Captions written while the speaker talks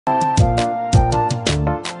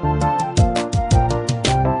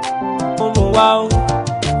wá o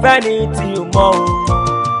fẹ́ni tí o mọ̀ o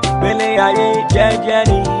gbélé ayé jẹ́jẹ́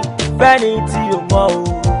ni fẹ́ni tí o mọ̀ o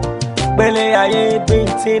gbélé ayé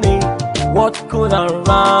bíntín ni what goes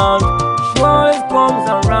around sure it comes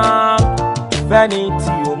around fẹ́ni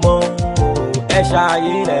tí o mọ̀ o ẹ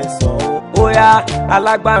ṣàyè lẹ sọ o ó yá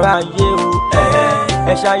alágbára ayé o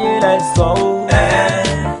ẹ ṣàyè lẹ sọ o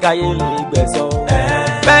káyé lè gbẹ̀sọ̀ o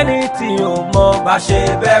fẹ́ni tí o mọ̀ bá ṣe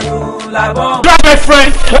bẹ̀rù làbọ̀. Grab my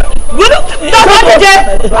friend. Dábàá ti jẹ.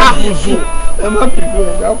 Ẹ má bínú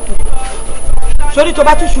ẹ̀ dákun. Sori tó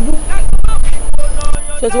bá tún ṣubú.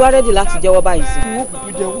 Ṣé ti wá rẹ́dì láti jẹ́wọ́ báyìí sí? Wọ́n kúkú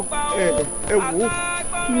jẹ́wọ́. Ẹ wò ó.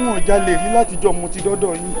 Wọ́n jalè rí látijọ́ mo ti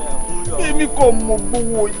dọ́dọ̀ yín. Èmi kò mọ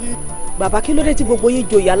gbowó yín. Bàbá kí ló dé tí gbogbo yín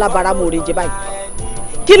joyè alábàárà mo rè jẹ báyìí?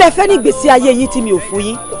 Kí lẹ fẹ́ ní ìgbésí ayé yín tí mi ò fún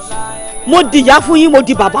yín? Mo di ìyá fún yín, mo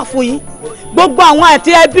di bàbá fún yín. Gbogbo àwọn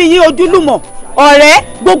àti ẹbí yín ojúlùmọ̀, ọ̀rẹ́,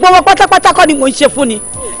 gbogbo wọn pátápátá kọ́ ni mò ń ṣe fún ni.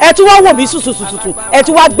 Ẹ tún wá wò mí sùsùsùsù, ẹ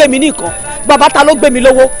tún wá gbé mi nìkan. Bàbá ta ló gbé mi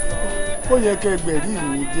lówó? Ó yẹ kẹ́ gbẹ̀rí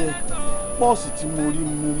mi jẹ́. Pọ́ọ̀sì tí mo rí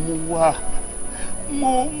mo mú wá.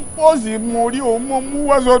 Pọ́ọ̀sì mo rí òun mo mú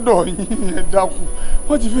wá sọ́dọ̀ yín ẹ dákun.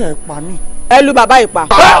 Wọ́n ti fẹ́ pa mí. Ẹ lu bàbá ìpa.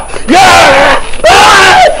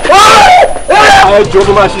 Ẹ jọ̀ọ́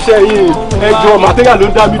mo máa ṣiṣẹ́ yín. Ẹ jọ̀ọ́ màtíríà ló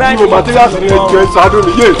ń dá mi dúró. Màtíríà sì ni ẹ jọ̀ọ́ ẹ ṣàánú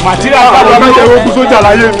mi yé. Màtíríà àwọn ọmọ ẹ̀jẹ̀ ogun sójà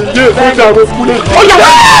láyé mi yé. Sójà ogun kúlẹ̀. Ó yà wá!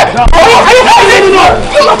 Ayé nínú!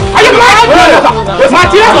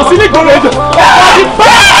 Màtíríà sọ sí ní gbọ́dọ̀ ẹ̀jẹ̀.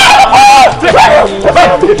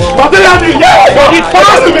 Màtíríà ni yẹ́ ẹ̀jọ̀ ní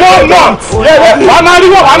first 1 month. Wà á máa rí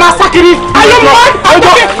wọ́n, wà á máa sákiri. Ayé mọ́!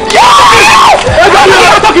 Ẹ̀jọ̀ ni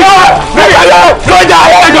ọ̀rọ̀ tọ́kì. Sójà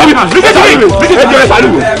ẹ̀jọ̀ mi. Ẹ̀jọ̀ ẹ̀ sàlù.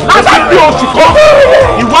 Àtàbí oṣù kan.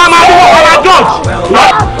 Ìwà á máa rí wọ́n, wà á máa dodge.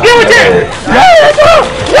 Beauty!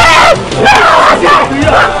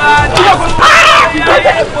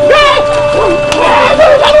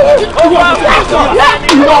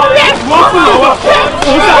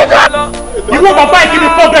 Ìwọ bàbá yìí kí ni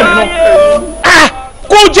problem náà?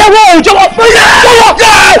 Kò jẹ́wọ́ ò jẹ́wọ́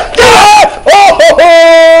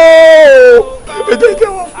Ẹ̀jẹ̀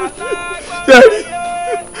jẹ́wọ́ fún mi. Sẹ́rí,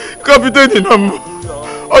 kápítẹ́nì náà mọ̀.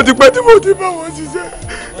 Ó ti pẹ́ tí mo ti bá wọn ṣiṣẹ́.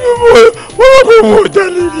 Wọ́n wá pé wọn ò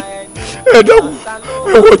jalè rí. Ẹ dákun,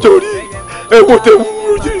 ẹ wò torí, ẹ wò tẹ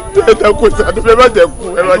wúwo jí. Ẹ dákun ìsàdùn ẹ má jẹ kú,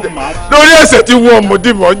 ẹ má jẹ. Lórí ẹ̀ṣẹ̀ tí wọ́n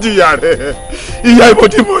mọ̀dìmọ̀ ń jìyà rẹ̀. Ìyá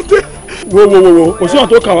ìmọ̀dìmọ̀ jẹ́. Wo kò sí ọ̀n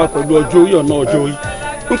tó kàn wá pẹ̀lú ọjọ́ orí ọ̀nà ọjọ́ orí.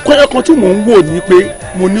 Nǹkan ẹ̀kan tí mò ń wò ni pé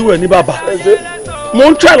mo níwẹ̀ ní bàbá. Mo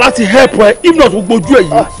ń try láti help ẹ if not gbogbo ojú ẹ̀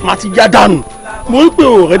yìí máa ti yá dànù. Mo rí pé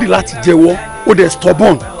o ready láti jẹ́wọ́, o dẹ̀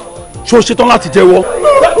stubborn. Ṣé o ṣetán láti jẹ́wọ́?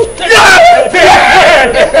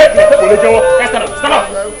 Kò lè jẹ́wọ́. Stand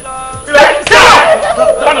up.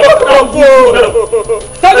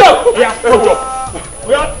 Stand up. Yeah, hold up.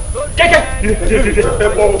 Kẹ̀kẹ́.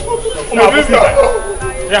 Ọmọ mi fi bá.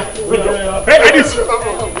 Yeah, hold up. Hey, like this.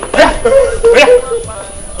 Yeah.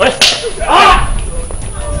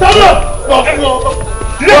 Stand up.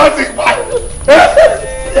 Wọ́n ti pa.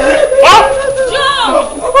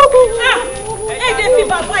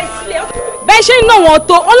 Bẹ́ẹ̀ ṣe ń ná wọn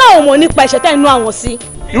tó ó láwọn mọ̀ nípa ẹ̀ṣẹ̀ tẹ́ ń ná àwọn sí.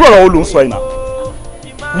 Irú ọ̀rọ̀ wo ló ń sọ yìí náà?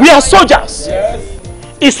 We are soldiers.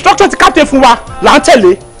 Instruction ti captain fún wa là ń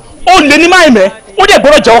tẹ̀lé. Ó lè ní máa mẹ́, ó dẹ̀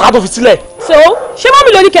gbọ́dọ̀ jẹ́wọ́ ká tó fi sílẹ̀. So ṣé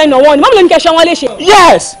mọ́mí ló ní kẹ́ ẹ̀ nà wọ́n ni mọ́mí ló ní kẹ́ ẹ̀ ṣe wọ́n léṣe.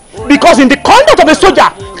 Yes, because in the conduct of a soldier,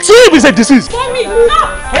 thief is a disease. Mọ́mí náà.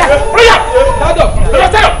 Stand up.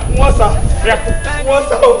 Wọ́n sá. Wọ́n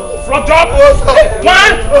sá o. Front drop.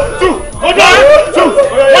 1, 2. Hold on. 2.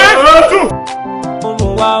 1, 2.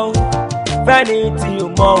 Mo wá o fẹ́ni tí o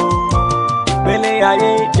mọ̀ o gbélé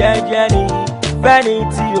ayé jẹ́jẹ́ ni fẹ́ni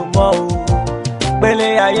tí o mọ̀ o gbélé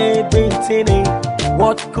ayé bíntín ni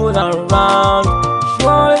what goes around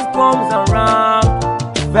sure it comes around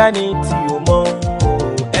fẹ́ni tí o mọ̀ o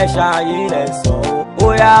ẹ ṣàyè lẹ sọ o ó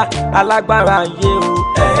yá alágbára ayé o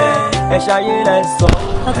ẹ ṣàyè lẹ sọ.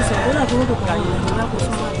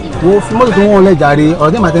 Wo fi mọ́tò tó wọ́n lẹ̀ jàre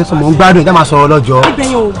ọ̀rọ̀ tí màá tẹ́ ń sọ mọ̀ ń gbádùn ìjà máa sọ̀rọ̀ lọ́jọ́. Ibẹ̀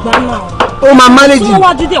yẹn ò gbá náà. Ó máa mánéjì. Tí wọ́n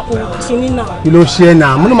wá dídẹ̀ kò sí ní náà. Kí ló ṣe é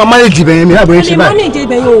náà? Mo ní máa mánéjì bẹ̀yẹn mi láàbò yẹn ṣe báyìí. Ẹni mánéjì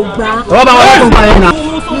ibẹ̀ yẹn ò gbá. Ọwọ́ bá wọn lọ́kùn pa yẹn náà. Mo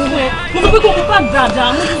sọ fún ẹ, mo sọ pé kò kó pàdé dáadáa,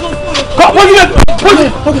 mo ti sọ fún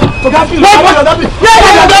ẹ.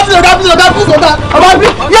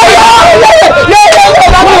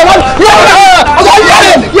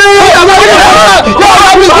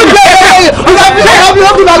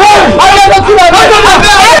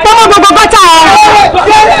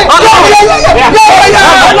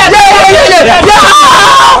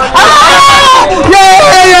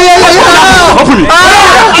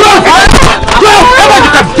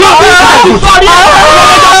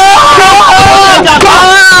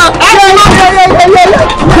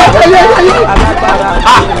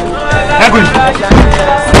 Everybody.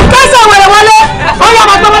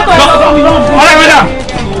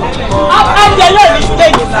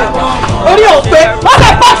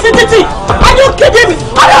 sí títì. Are you kidding me?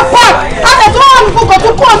 Are you fine? Are you fine? Kò tó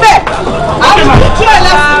kú ọbẹ̀. Àwọn ìtú ẹ̀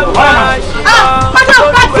lẹ́sìn. Mọ́tò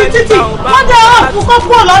ká sí títì. Wọ́n jẹ́ ọ̀fun kó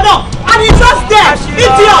kú ọ̀lọ́dọ̀. And he's just there.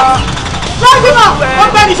 Idiot. Lọ́gbìmọ̀,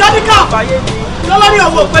 ọ̀gbẹ́ni Ṣọ́díkà. Lọ́lọ́rí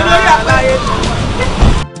ọ̀wọ̀ pẹ̀lú orí àgbáyé.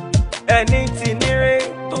 Ẹni tí níre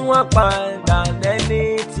tó wọ́n padà lẹ́ni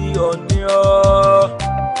tí ò ní ọ́.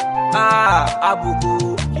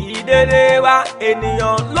 Àbùkù kì í dédé wá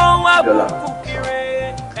ènìyàn ló ń wá bùkù kiri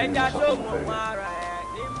ẹja tó mọ̀ ara ẹ̀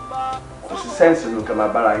ní bọ́. Kò sí sẹ́ǹsì nù kẹ́ máa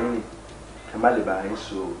bára yín ni kẹ́ má lè bára yín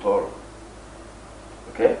sọ òótọ́ ọ̀rọ̀.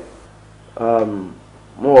 Okay?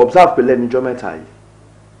 Mo observe pé lẹ́nu ọjọ́ mẹ́ta yìí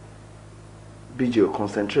BJ ò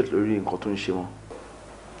concentrate lórí nǹkan tó ń ṣe wọn.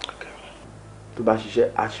 Tó bá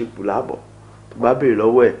ṣiṣẹ́ àṣepù láàbọ̀ tó bá béèrè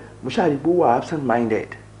lọ́wọ́ ẹ̀ mo ṣàrígbó wà absent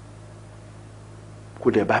minded kò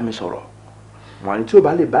dẹ̀ bá mi sọ̀rọ̀ wọn ni tí o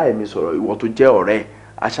bá lè bá ẹ̀mí sọ̀rọ̀ ìwọ tó jẹ́ ọ̀rẹ́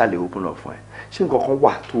á ṣàlè open up fún ẹ ṣé nǹkan kan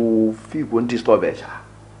wà tó fi ìbò ń disturb ẹ ṣá.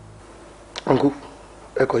 uncle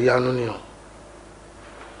ẹ kò yanu ni o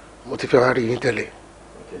mo ti fẹ́ wá rí yín tẹ́lẹ̀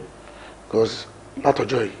because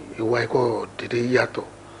látọjọ́ yìí ìwà ẹ̀kọ́ dédé yàtọ̀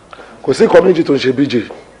kò sí community tó ń ṣe BJ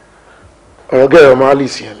ọ̀rọ̀ gẹ́rẹ́ ọmọ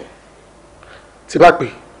alice yẹn ni tí bá pè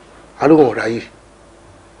alóhùn ò ráyè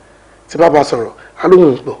tí bá bá sọ̀rọ̀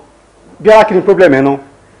alóhùn gbọ́. bí ara kí ni problem ẹ náà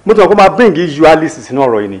mo tún kó máa bring issue alice sínú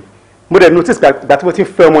ọ̀rọ̀ yìí ni mo dẹ̀ notice gbà tí mo ti ń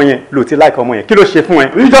fẹ́ ọmọ yẹn lò ti like ọmọ yẹn kí ló ṣe fún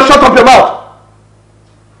ẹ. you just shut up your mouth.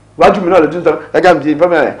 wájú mi náà lè tún tán ẹja mi ti fẹ́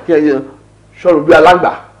mẹ́rin kí ẹ sọ̀rọ̀ bí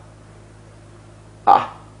alágbà.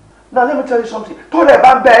 Now let me tell you something tó rẹ̀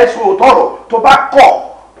bá bẹ́ ẹ sọ tọrọ tó bá kọ̀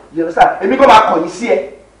yẹn sá èmi kò máa kọ̀ yín sí ẹ.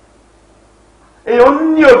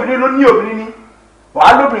 èèyàn ní obìnrin ló ní obìnrin ni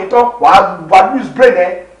wàá lóbìnrin tán wàá lose brain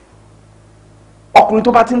ẹ. ọkùnrin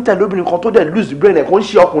tó bá ti ń tẹ̀lé obìnrin kan tó dẹ̀ lose brain ẹ kò ń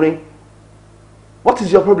ṣe ọkùnrin. What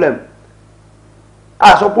is your problem?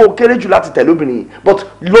 a sọ pé o kéré jù láti tẹ̀lé obìnrin yìí but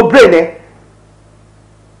lo brain ẹ.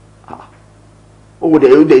 o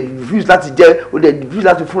dẹ̀ refuse láti jẹ́ o dẹ̀ refuse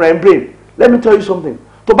láti fúnra ẹ brain. Let me tell you something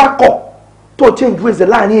tó bá kọ̀ tó change ways ẹ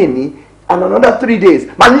láàrin èní and another 3 days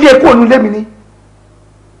màá nílé ẹ̀kọ́ ònú lémi ní.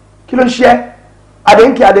 kí ló ń ṣe ẹ́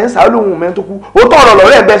adẹ́nkì adẹ́nsà olóhùn mẹ́rin tó kú ó tọ̀ ọ̀rọ̀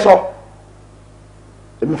lọ́rẹ́ ẹ̀ bẹ́ sọ.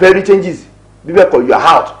 èmi fẹ́ rí changes bíbẹ̀ kọ̀ you are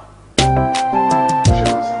out.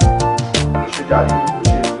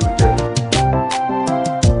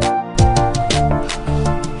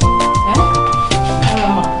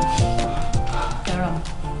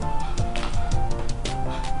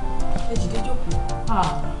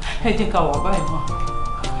 ẹ jẹ́ ká wà báyìí mọ́.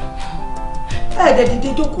 ẹ dìde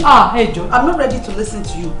jókòó. ẹ jọ̀ọ́. I'm not ready to listen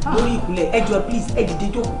to you. lórí ìkúlẹ̀ ẹ jọ̀ọ́ please ẹ dìde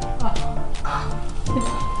jókòó.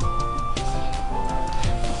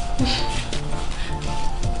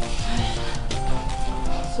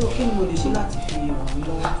 so kí ni mo lè ṣe láti fi ràn mí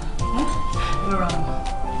lọ́wọ́. rọra mọ́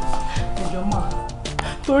ẹ jọ̀ọ́ mà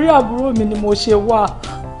torí àbúrò mi ni mo ṣe wá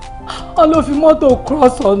ọ ló fi mọ́tò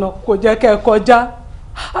cross ọ̀nà kò jẹ́ kẹ́ ẹ kọjá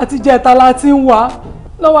àti jẹta láti ń wá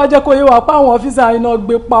lọ́wọ́ ajẹ́ kó yé wa pé àwọn ọ́fíìsì iná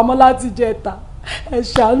gbé pamọ́ láti jẹta ẹ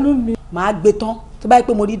ṣàánú mi. màá gbé tán tó bá yẹ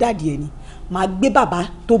pé mo rí dáàdì ẹ ni màá gbé bàbá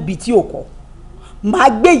tó bi tí ò kọ́ màá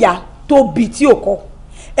gbé ìyá tó bi tí ò kọ́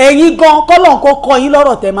ẹ̀yin gan kọ́lọ̀ kó kọ́ yín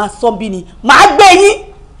lọ́rọ̀ tẹ̀ máa sọ bí ni màá gbé yín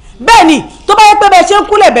bẹ́ẹ̀ ni tó bá yẹ pé bẹ́ẹ̀ ṣe ń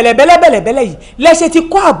kúlẹ̀ bẹ̀lẹ̀bẹ̀lẹ̀ yìí lẹ́ṣẹ̀ ti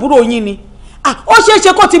kọ́ àbúrò yín ni ó ṣeé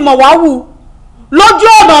ṣe kó ti mọ̀ wá wù lójú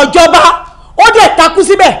ọ̀nà ìjọba ó dẹ̀ takú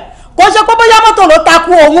síbẹ̀ kò ṣe pé bóyá mọ́tò ló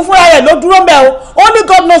takú òun fúnra rẹ̀ ló dúró mbẹ́ o only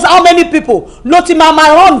God knows how many people ló ti máa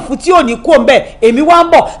run fún tí ò ní kú mbẹ́ èmi wá ń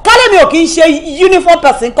bọ̀ kálẹ̀ mi ò kì í ṣe uniform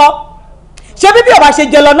person kọ́ ṣé bíbí ọba ṣe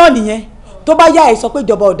jẹ lọ náà nìyẹn tó bá yá ẹ sọ pé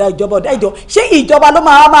ìjọba ọ̀dà ìjọ ṣé ìjọba ló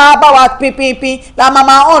máa bá wa pínpín la máa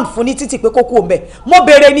hàn fún ní títì pé kókó mbẹ́ mo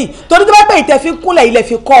béèrè ni torí tó bá pẹ́ ìtẹ́ fi kúnlẹ̀ ilẹ̀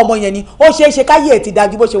fi kọ́ ọmọ yẹn ni ó ṣeé ṣe káyé ẹ̀ ti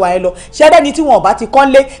dájú bó ṣe wà yẹn lọ ṣẹ́dẹ́ni tí wọn ò bá ti kọ́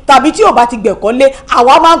lé tàbí tí ò bá ti gbẹ̀kọ́ lé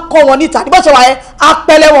àwa máa ń kọ́ wọn níta bó ṣe wà yẹn á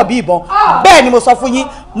pẹ́ lẹ́wọ̀n bí ìbọn bẹ́ẹ̀ ni mo sọ fún yín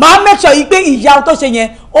máa make sure yìí pé ìyá tó ṣe yẹn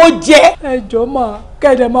ó jẹ́. ẹ jọ̀ọ́ mà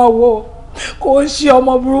kẹ́dẹ̀ máa wo kò ń ṣe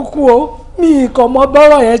ọmọ burúkú o mi kàn mọ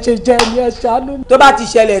bọ́rọ̀ yẹn ṣe jẹ́ ní ẹ ṣàánú. tó bá ti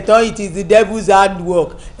ṣẹlẹ̀ tán it is the devil's hard work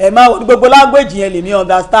ẹ máa gbogbo language yẹn lèmi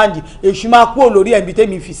understand èṣù máa kúrò lórí ẹ̀mí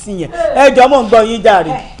tèmi fi sí yẹn ẹ jọ̀ọ́ mò ń gbọ́ yín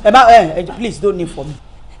jàre ẹ má please don't need for me.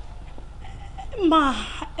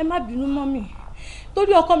 ẹ má bínú mọ́ mi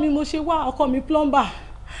torí ọkọ mi mo ṣe wá ọkọ mi plumber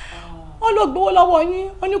wọ́n ló gbowó lọ́wọ́ yín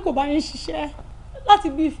wọ́n ní kò bá yín ṣiṣẹ́ láti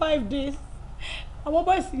bíi 5 days àwọn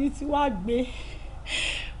bọ́ìsì yìí ti wá gbé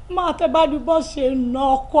máa tẹ́ bá ní bọ́ ṣe na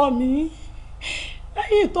ọkọ mi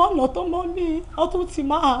lẹ́yìn tó ọ̀nà tó mọ́ mi ọtún ti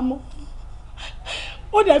máa mọ́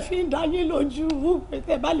ó dẹ̀ fi ń dá yín lójú pé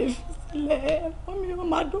tẹ́ bá lè fi sílẹ̀ wọ́n mi ó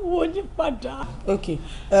máa dówó yín padà. ok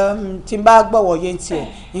tí n bá gbọ́wọ́ yé tiẹ̀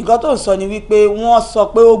nǹkan tó ń sọ ni wípé wọ́n sọ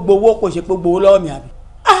pé ó gbowó kò ṣe pé ó gbowó lọ́wọ́ mi àbí.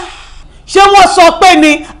 sọ pé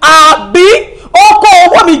ni àbí ó kó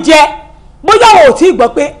owó mi jẹ bóyá o ti gbọ́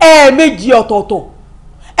pé ẹ̀ẹ̀mejì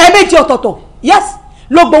ọ̀tọ̀ọ̀tọ̀ yes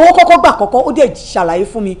ló gbowó kọ́kọ́ gbà kọ́kọ́ ó dẹ̀ ṣàlàyé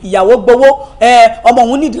fún mi ìyàwó gbowó ọmọ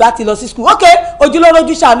òun nídìí láti lọ sí school ok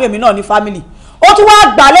ojúlórójú ṣàánú èmi náà ní family ó tún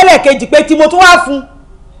wá gbà lẹ́lẹ̀kejì pé tí mo tún wá fún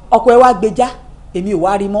ọkọ ẹ wá gbèjà èmi ò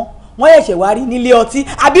wá rí mọ́ wọ́n yẹ̀ṣẹ̀ wá rí nílé ọtí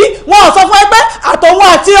àbí wọ́n ò sọ fún ẹ pé àtòun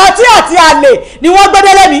àti ọtí àti àlè ni wọ́n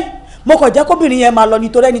gbẹ́dẹ́lẹ́ mi mo kàn jẹ́ kóbìnrin yẹn máa lọ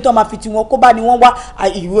nítorí ẹni tó máa fi tiwọn kó bá ni wọ́n wá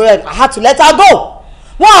ìwé ẹ̀ I had to let her go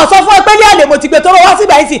wọ́n ò sọ fún ẹ pé ní àlè mo ti gbé tó wá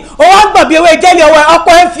síbẹ̀ yìí sí ó wá ń gbọ̀n bí ewé jẹ́lẹ̀ ọwọ́ ọkọ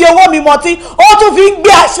ẹ̀ ń fi owó mi mọtí ó tún fi ń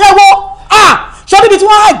gbé aṣẹ́wó ṣọ́ níbi tí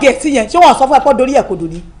wọ́n á gẹ̀ sí yẹn ṣé wọ́n sọ fún ẹ pọ́ dorí ẹ̀ kò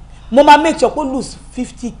dòní mo máa make sure kó lose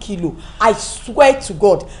 50 kilo I swear to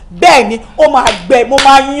God bẹ́ẹ̀ ni ó máa gbẹ mo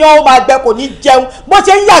máa yan ó máa gbẹ kò ní jẹun bó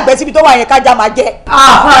ṣe ń yàgbẹ́ síbi tó wà yẹn kájà máa jẹ.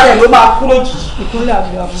 fúnra rẹ̀ ló máa kú lójijì. ìkúnlẹ̀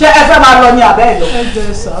àbíyá. ṣé ẹ fẹ́ máa lọ ní abẹ́ ẹ̀ lọ. ẹ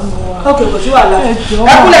jẹ́ ṣàánú wa. ok kò sí wàhálà. ẹ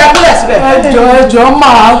kúlẹ̀ síbẹ̀. ẹjọ́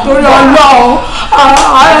máa torí Ọlọ́run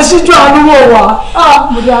ààrẹ síjú àlúwò wa.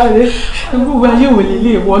 mo dáre irú ẹyẹ wò lè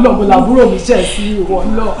lè wọ náà mo làbúrò mi ṣẹ̀ sí ìwọ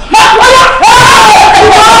náà.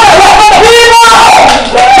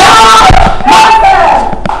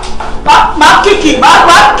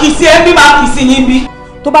 máa kì sí ẹbí máa kì sí yín bí.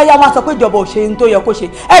 tó bá yá wọn sọ pé ìjọba ò ṣe ohun tó yẹ kó ṣe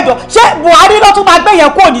ẹjọ ṣé Buhari ló tún máa gbé yẹn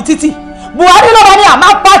kúrò ní títì Buhari ló wà ní àmà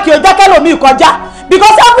páàkì ojákẹ́lòmíì kọjá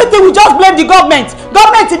because everything we just blame the government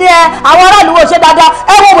ni àwọn aráàlú wo ṣe dáadáa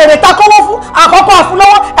ẹ wo wèrè ta kọ́wọ́ fún àkọ́kọ́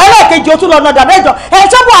àfúnlọ́wọ́ ẹlẹ́ẹ̀kejì ó tún lọ nọdà mẹ́jọ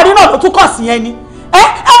ṣé Buhari náà ló tún kọ̀ sí yẹn ni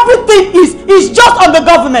everything is just on the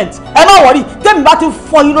government ẹ má wọrí tẹ́mi bá ti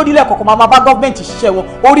fọ yín lórílẹ̀ kọ̀ọ̀kan máa bá government ṣiṣẹ́ wọn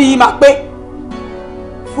orí yín máa pé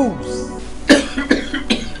fools.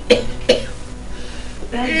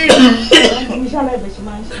 ìṣàlẹ̀ ìbẹ̀ ṣe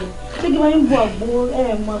máa ń ṣe ṣé kí wọ́n ń bu àgbo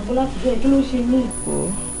mọ àgbo láti bẹ́ẹ̀ kí ló ṣe mí. ó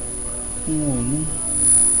n ò mú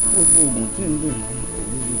gbogbo oògùn tí ń lò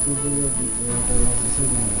ní tó bóyá bí ọ̀dọ́ wa ṣiṣẹ́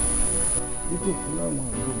ní ọ̀rọ̀ dípò fún láwọn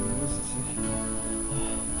àgbo mi ló ṣiṣẹ́.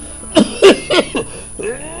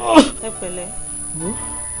 ẹ pẹ̀lẹ́.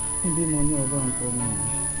 níbi mo ní ọba nǹkan ọmọ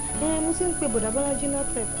mi. mo ti ń pe bọ̀dà Bọ́lájí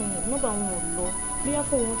látẹ̀kùn nọ́bà wọn ò lọ bóyá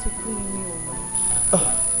fún wọn ti kú ni mi ò mọ̀.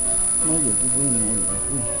 má jẹ́ kí bóyá wọn lè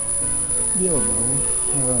kú bí ọ̀bà wọ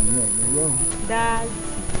ara mi ọ̀gbẹ́ yà wọ́n. dáàdì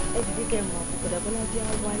ẹ ti dé kẹ́ mọ̀ bọ̀dà Bọ́lájí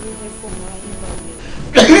á wáyé ẹ fọmọ ayé balẹ̀.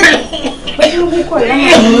 pẹ̀lú púpọ̀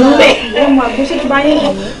ìyá ọmọ àgbo ṣé kí bá yẹn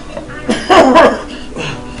lọ.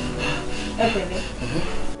 ẹ pẹ̀lẹ́.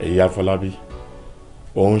 Ìyá Fọlábí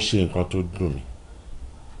òun ṣe nǹkan tó dùn mí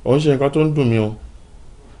òun ṣe nǹkan tó ń dùn mí o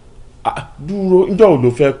dúró níjọ́ wo ló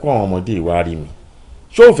fẹ́ kọ́ àwọn ọmọdé ìwà rí mi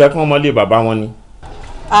ṣé ò fẹ́ kọ́ ọmọlé bàbá wọn ni.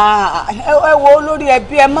 ẹ wo olórí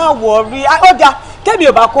ẹbí ẹ má wọ̀ rí ọjà tẹ́mi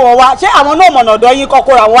ò bá kó wọn wá ṣé àwọn náà mọ̀nà ọ̀dọ́ yín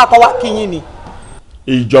kọ́kọ́ ra wọn wá kọ́ wá kí yín ni.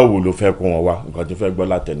 ìjọ wo ló fẹ́ kó wọn wá nǹkan tó fẹ́ gbọ́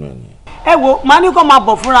látẹnu ẹ̀ nìyẹn. ẹ wo màá ní kó máa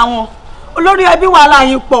bọ̀ fúnra wọn olórí ẹbí wàhálà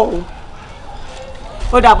yín pọ̀ o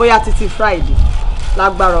ó dà bóyá títí Friday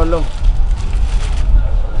lágbára Ọlọ́run.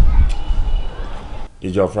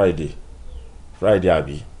 ìjọ Friday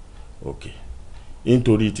àbí ok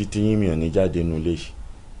nítorí títí yín mi ò ní jáde nínú ilé yìí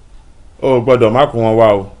o gbọ́dọ̀ má kó wọn wá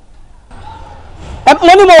o.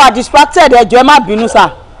 mo ní mo wà distracted ẹ jọ̀ọ́ ẹ má bínú sà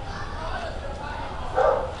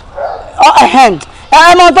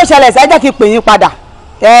ẹ mọ tó ṣẹlẹ̀ sí ẹ jẹ́ kí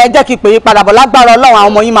n pè yín padà bọ̀ lágbára Ọlọ́run àwọn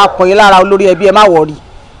ọmọ yín máa pọ̀ yín lára olórí ẹbí ẹ má wọ̀rí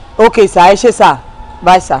ok sà ẹ ṣé sà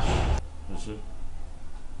bye sà.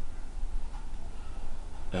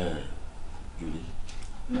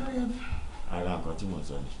 ara nǹkan tí mo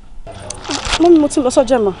sọ ni. mọ́mí mo ti lọ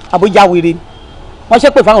sọ́jà mọ́. àbújá wèrè wọ́n ṣe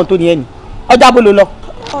pé fáwọn tó ní ẹni ọjà bó ló lọ.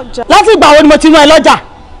 ọjà. láti ìgbà wo ni mo ti rán ẹ lọ́jà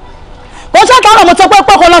kò ṣe káàrọ̀ mo sọ pé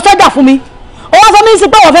kó lọ sọ́jà fún mi ó wá sọ mí sí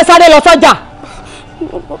pé wọ́n fẹ́ sáré lọ sọ́jà.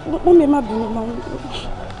 mọ́mí ẹ má bínú ma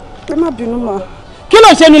ẹ má bínú ma. kí ló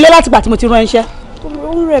ń ṣe nílé láti ìgbà tí mo ti rán ẹ iṣẹ́.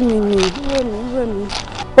 ó ń rẹ̀ mí ni ó ń rẹ̀ mí.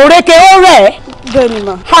 òrèké ó rẹ̀ ẹ́. bẹ́ẹ̀ ni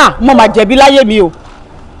ma. ha mo mà jẹ̀bi láyé mi o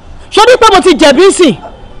ṣó ní pé mo ti jẹ̀bi sí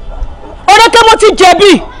òrèké mo ti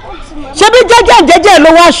jẹ̀bi ṣebí jẹ́jẹ́ ló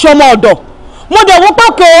wá ṣọmọ ọ̀dọ̀ mo dẹ̀ wọ́n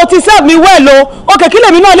pọ̀kẹ́ o ti serve mi well o òkè kí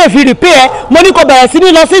lèmi náà lè fi repay ẹ mo ní kó bẹ̀rẹ̀ sí ní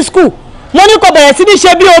lọ sí school mo ní kó bẹ̀rẹ̀ sí ní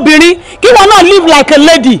ṣe bí obìnrin kí wọn náà live like a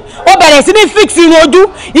lady ó bẹ̀rẹ̀ sí ní fix irun ojú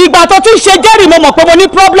ìgbà tó tún ṣe jẹ́rìí mo mọ̀ pé mo ní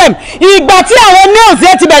problem ìgbà tí àwọn nails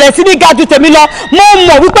yẹn ti bẹ̀rẹ̀ sí ní ga ju tèmi lọ mo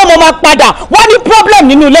mọ̀ wípé mo máa padà wọ́n ní problem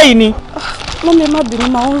nínú ilé yìí ni. mọ́mí ẹ má bínú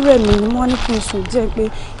ma ó ń rẹ̀ mí ni wọ́n ní kí n sùn díẹ̀ pé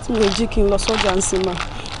tí mo lè jí kí n lọ sọ́jà ń sin ma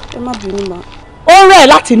ẹ má bínú ma. ó rẹ̀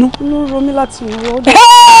láti inú. inú ro mí láti inú ro.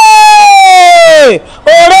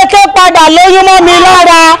 òrèké padà lóyún mọ́ mi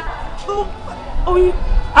lára.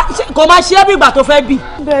 kò máa ṣe é bí ìgbà tó fẹ́ bì.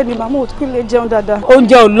 bẹ́ẹ̀ ni màmá ò kí lè jẹun dáadáa.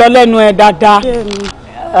 oúnjẹ ò lọ lẹ́nu ẹ̀ dáadáa. bẹ́ẹ̀ ni.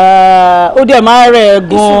 ó dẹ̀ máa ń rẹ̀ ẹ́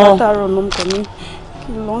gan-an. ìsìn látàárọ̀ ló ń kọ́ mi kí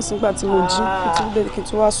lọ sí ìgbà tí mo jí kí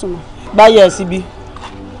tó wá sùn. báyẹ̀ síbi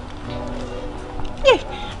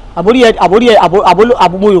àbórí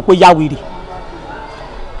òpó ya wèrè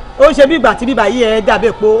ó ṣe bí ìgbà tí bíbá yìí ẹ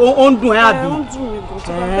dàbí pé ó ń dùn ẹ́ àbí. ó ń dùn mí gan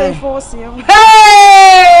tó bá fẹ́ fọwọ́ sí ẹ.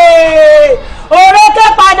 òrékè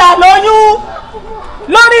padà lóyún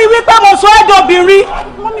lórí wípé mo sọ ẹ́ dobìnrin.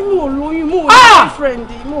 wọ́n ní mo ò lóyún mo ò ní boyfriend.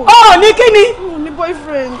 ó ní kí ni. mo ò ní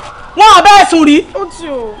boyfriend. wọn ò bẹ́ẹ̀ sùn rí. ó ti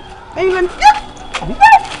o ẹyin lẹni.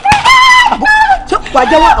 ṣé wàá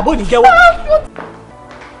jẹ́wọ́ àbó ní jẹ́wọ́.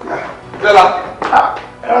 Yẹ́la.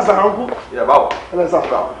 Ẹ sàn án kú. Yẹ báwo. Ẹ sàn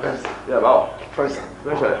án. Yẹ báwo. Fẹ́sà.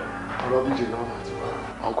 Fẹ́sà. Ọ̀rọ̀ bíjì náà máa ti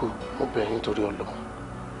wá. Ọ̀nkú, mo bẹ̀ yín torí Ọlọ́run.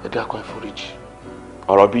 Ẹ dákun ẹ foríjì.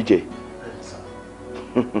 Ọ̀rọ̀ bíjì.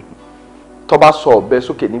 Tó bá sọ ọ̀bẹ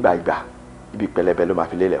sókè nígbà ìgbà, ibi pẹlẹbẹ ló máa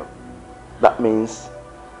fi lélẹ̀ o. That means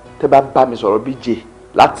tẹ́ bá bá mi sọ̀rọ̀ bíjì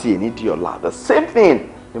láti èní di ọ̀la, the same thing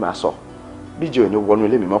ni màá sọ. Bíjì ò ní wọnú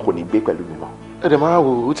ilé mi mọ́, kò ní gbé pẹ̀lú mi mọ́. Ẹ dẹ̀ máa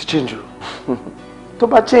wò ó ti change o. Tó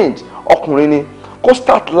bá change, ọkùnrin ni kó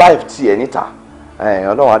start life tiẹ̀ níta.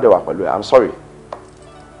 Ọlọ́run á dẹ̀ wà pẹ̀lú ẹ̀, I'm sorry.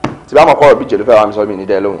 Tí bá mọ̀ kọ́ ọ̀rọ̀ bíjì ló fẹ́ wá mi sọ mi ní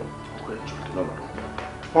dẹ́ lóhùn.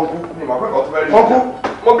 Ọ̀nkú,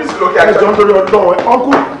 mo bí sí lókè àjọ. Ẹjọ́ nítorí Ọlọ́run ẹ̀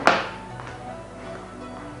ọ̀nkú.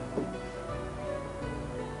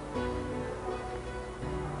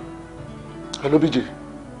 Ẹ ló bíjì.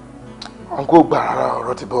 Ọ̀nkú ò gbà rárá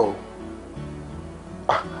ọ̀rọ̀ ti bọ̀ o.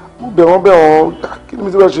 Mo bẹ̀ wọ́n kí ni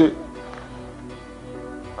mi ti fẹ́ ṣe?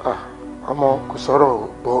 Ọmọ kò sọ̀rọ̀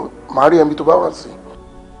bọ̀ màá rí ẹbí tó bá wà sí.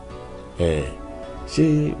 Ṣé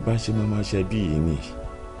bá ṣe máa ṣe bí yìí ni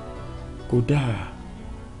kódà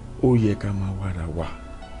ó yẹ ká máa wára wa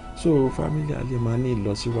so family a lè máa ní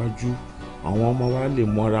ìlọsíwájú àwọn ọmọ wa lè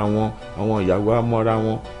mọ́ra wọn àwọn ìyàwó á mọ́ra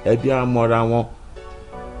wọn ẹbí á mọ́ra wọn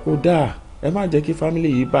kódà ẹ má jẹ́ kí family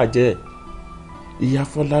yìí bàjẹ́. Ìyá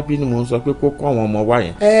Fọlábí ni mò ń sọ pé kó kọ́ àwọn ọmọ wa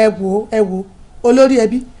yẹn. ẹ wo olórí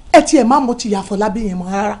ẹbí ẹ tiẹ̀ má mú ti ìyá Fọlábí yẹn mọ́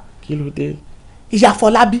rárá. Kí ló dé. Ìyá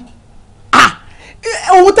Fọlábí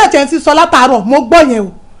ohun tẹ̀tẹ̀ ń ti sọ látàárọ̀ mo gbọ́ yẹn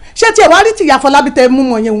o ṣé tiẹ̀ wá rí ti ìyá Fọlábí tẹ mú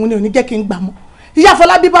mọ̀ yẹn òun ni ò ní jẹ́ kí n gbà mọ́. Ìyá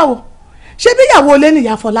Fọlábí báwo ṣé bí ìyàwó ilé ni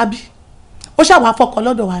ìyá Fọlábí ó ṣàwà fọkọ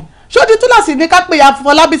lọ́dọ̀ wa ni ṣó di túláàsì ní ká pè ìyá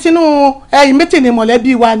Fọlábí sínú ẹ̀yìn mítìnì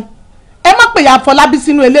mọ̀lẹ́bí wa ni ẹ má pè ìyá Fọlábí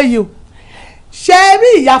sínú eléyìí o ṣé rí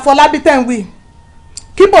ìyá Fọlábí tẹ̀ ń wí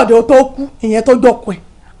kí bọ̀dẹ̀ tó kú ìyẹn tó jọkọ̀ ẹ̀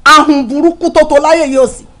ahun burúkú tó láyé yóò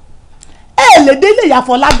sì ẹ lè délé ìyá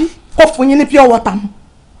Fọlábí kó fún yín ní pure water mu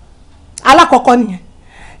alákọ̀ọ́kọ́ nìyẹn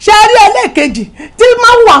ṣé rí ẹlẹ́ẹ̀kejì tí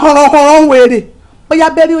máa wà hànrànhànràn wèrè bóyá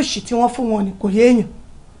bẹ́rí òṣì tí wọ́n fún wọn ni kò yé èèyàn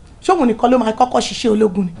ṣóhun nìkan ló máa kọ́kọ́ ṣiṣẹ́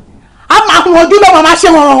ológun ni a máa hun ojú lọ́wọ́ máa ṣe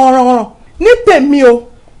hànrànhànràn ní tèmi o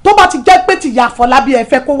tó bá ti jẹ́ pé tìyá Fọlábí ẹ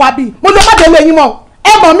fẹ́ kó wá bí mo lè má délé yín mọ́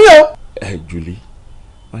ẹ mọ̀ mí o. Ẹ Julie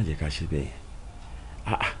má jẹ́ ká ṣe bẹ́ẹ̀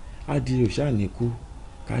adìyẹ òṣà ní kú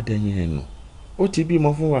ká dẹyìn ẹnu ó ti bímọ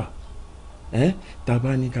fún wa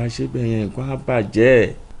tàbá ní ká ṣe bẹ́ẹ̀ yẹn nǹkan á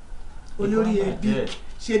bàjẹ́. Olórí ẹbí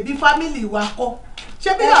ṣebí fámìlì wa kọ́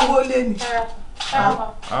ṣebí ìyàwó ilé ni.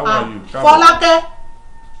 Fọlákẹ́.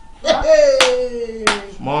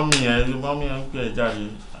 mọ́mí ẹ̀ ń pè é jáde.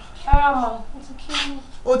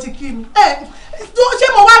 O ti kí mi. Ṣé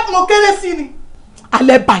mo kéré sí ni?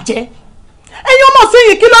 Alẹ́ bàjẹ́. Ẹ̀yin ọmọ sí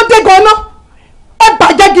yìí kí ló dé gan-an? Ẹ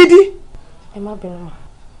bàjẹ́ gidi. Ẹ má bẹ̀rù mà.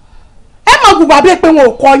 Ẹ má gbùgbà bíi pé wọn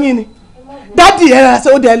ò kọ́ yín ni. Dádì ẹ̀ rà sí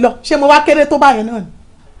ó dẹ̀ lọ. Ṣé mo wá kéré tó báyẹn náà ni?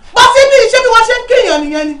 Bọ́ sí bí iṣẹ́ bí wọ́n ṣe ń kéèyàn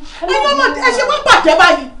nìyẹn ni. Ẹ̀yin ọmọ ẹ ṣe wọ́n bàjẹ́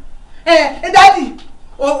báyìí. Dádì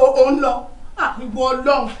òun lọ. Ìwọ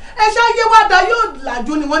Ọlọ́run. Ẹ ṣáyé wá da yóò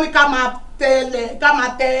làjú ni wọ́n ní ká máa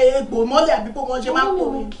tẹ egbò mọ́lẹ̀ àbí kó wọ́n ṣe máa ń pò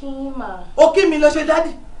mí. Ó kí mi ló ṣe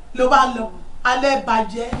dádì ló bá lọ. Alẹ́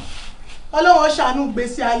bàjẹ́. Ọlọ́run ṣàánú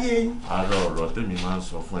gbèsè ayé yín. Ààrẹ ọ̀rọ̀ tèmi máa ń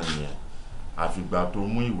sọ fún ẹni yẹn àfìgbà tó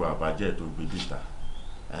mú ìwà àbájẹ́ tó gbé dìtà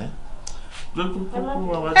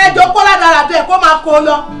ẹ jókòó ládàradà ẹ kó máa kó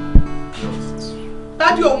lọ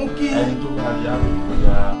dájú òun kí. ẹni tó bá yá rẹ̀ kó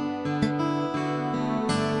yá.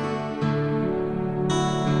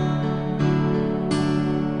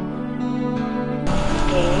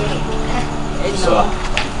 sọ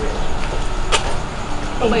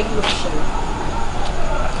ọmọ ìlú ṣẹlẹ̀.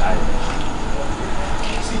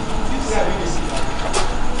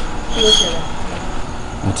 Kí ló ṣẹlẹ̀?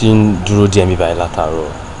 Mo ti ń dúró díẹ̀ mi báyìí látàárọ̀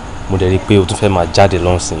mo dẹ̀ rí pé o tún fẹ́ máa jáde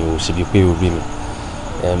lọ́sìn o ṣe bíi pé o rí mi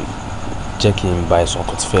jẹ́ kí n bá ẹ sọ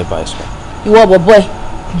nǹkan tí fẹ́ bá ẹ sọ. Ìwọ bọ̀bọ̀ ẹ̀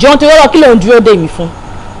jọ̀ọ́ torí ọ̀rọ̀ kí ló ń dúró dè mí fún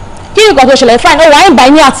kí nǹkan tó ṣẹlẹ̀ fáìn ó wà ń bá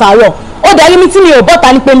yín àtàárọ̀ ó darí mi tí mi ò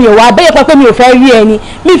bọ́ta ni pé mi ò wá abẹ́yẹ pé mi ò fẹ́ rí ẹni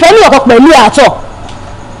mi ìfẹ́ ní ọ̀kan pẹ̀lú àtọ̀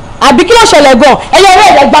àbí kí ló ṣẹlẹ̀ gan ẹyẹ ọ̀rẹ́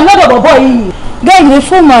ẹ̀rẹ́ gbà lọ́dọ̀ bọ̀bọ̀ yìí. Guy, you dey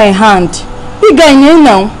fall my hand. Big guy ni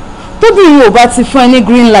now. Tóbi yìí ò bá ti fún ẹ ní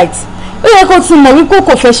green light. ó yẹ kó ti mọ̀ wípé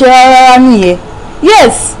kò fẹ́ ṣe rárá nìyẹn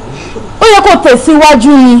yes ó yẹ kó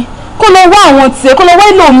tẹ̀síwájú ni kó lọ wá àwọn tiẹ̀ kó lọ wá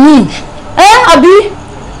ẹlòmíì àbí.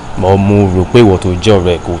 mo rò pé ìwọ tó jẹ́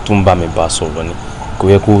ọ̀rẹ́ kò tún bá mi bá sọ̀rọ̀ ni kò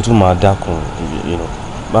yẹ kó tún máa dákun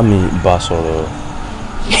bá mi bá sọ̀rọ̀.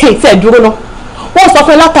 tẹ̀ dúró ná wọ́n sọ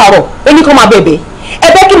fún ẹ látàárọ̀ ó ní kó máa bẹ̀bẹ̀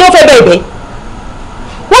ẹ̀bẹ̀ kí ló fẹ́ bẹ̀bẹ̀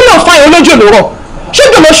wọ́n náà fa ìwé lójú òlórọ̀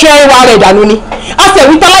ṣójú ló ṣe ẹwà rẹ̀ dànù ni a sì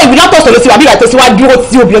ẹ̀wí tọ́lá ìwé látọ̀sọ̀ ló ti wà bí ìrètí wá dúró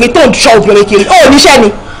ti obìnrin tó ń ṣọ́ obìnrin kiri ó níṣẹ́ ni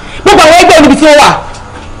gbogbo àwọn ẹgbẹ́ níbi tí wọ́n wà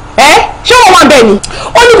ṣé wọ́n wà bẹ́ẹ̀ ni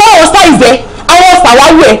ó ní kó wọ́n sáìzì ẹ àwọn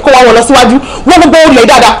ṣàwáwí ẹ kó wá wọn lọ síwájú wọ́n gbogbo olè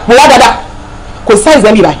dáadáa wọ́n wá dáadáa kò sáìzì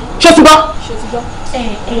ẹ mi báyìí ṣé ti gbọ́.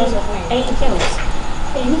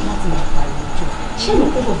 ṣé mo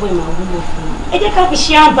kó bọ̀bọ̀ ìmọ̀ àwúlò fún mi ẹ jẹ́ ká fi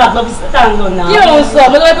ṣe handbag lọ bí sítá ń lọ náà. kí ló ń sọ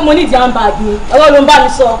mo lọ́wọ́ pé mo ní ìdí handbag ni ọwọ́ ló ń bá mi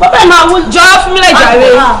sọ. bàbá ìmọ̀ àwúlò jọ fún mi lè jàre.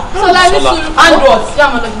 sọlá ní sùúrù.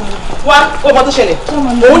 handbag wá ó mọ tó ṣẹlẹ̀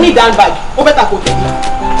òun ní ìdí handbag ó bẹ́tà kò tẹ̀lé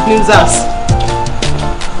nimzas.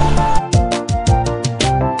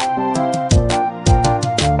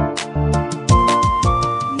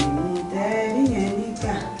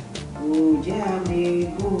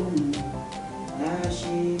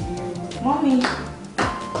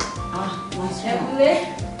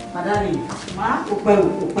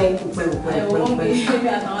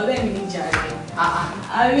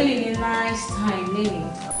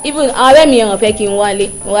 even àwọn ọ̀rẹ́ mi yẹn fẹ́ kí n wálé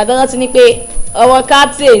mo wà bẹ́rẹ̀ tí ní pé ọwọ́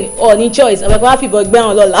captain ọ̀ ní choice ọ̀pẹ̀ kan wá fìbọn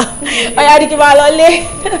gbẹ́ràn lọ́la ọ̀yá ni kí n máa lọ lé.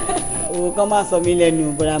 owó kan máa sọ mí lẹ́nu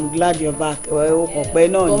but I'm glad you're back ọ̀pẹ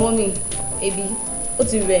náà ni. ọmọ mi ebi ó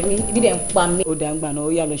ti rẹ̀ mí ebi dẹ̀ ń pa mí. ó dà ń gbà náà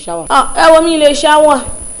ó yá lọ ṣáwà. ẹ wo mi lè ṣáwà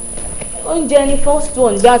oúnjẹ ni first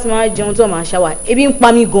one bí a ti máa jẹun tó máa ṣáwà ebi ń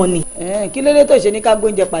pa mí gan ni. kí ló dé tó ṣe ní ká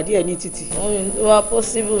gbóúnjẹ pàdé ẹ ní títì. ó wá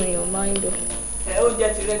possible ni o máa ń dọ. oúnjẹ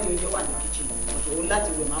ti rẹ́dí oúnjẹ wà ní kitchen òun láti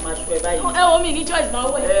wẹ̀ máa máa ṣọ́ ẹ báyìí. ẹ wo mi ní choice máa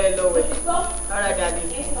wẹ̀. lọ wẹ̀ ara dàbí.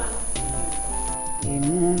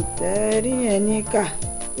 ìmùtẹ́rí ẹni kà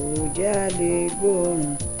kò jẹ́ àlè gbóòórùn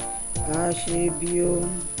àṣebí o.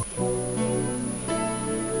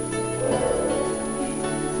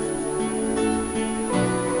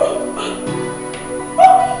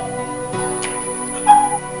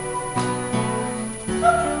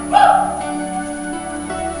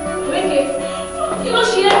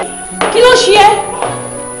 Kí ló ṣe ẹ́?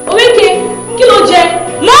 Oríkè, kí ló jẹ?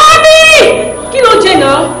 Mọ́mí! Kí ló jẹ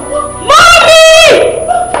náà? Mọ́mí!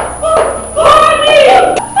 Mọ́mí!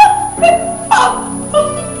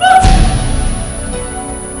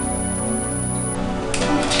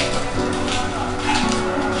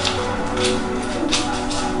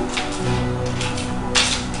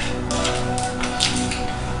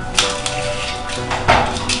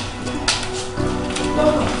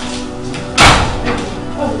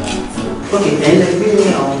 Okay, ẹ̀yin lè gbé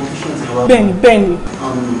àwọn patients wa. Bẹ́ẹ̀ni.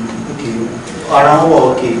 Okay, ara wọn wọ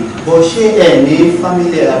okay, but ṣé ẹ ní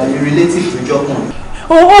family àbí relative tó jọkùnrin?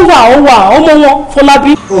 Ó wà ọmọ wọn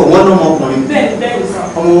Fọlábí. Wọ́n lọ́mọ ọkùnrin. Bẹ́ẹ̀ni.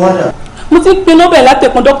 Ọmọ wádà. Mo ti ń pe nọ́bẹ̀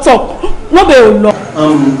látẹ̀kùn dókítà nọ́bẹ̀ ò lọ.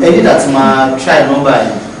 Ẹ ní láti máa try nọ́mbà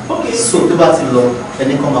yìí. So tó bá ti lọ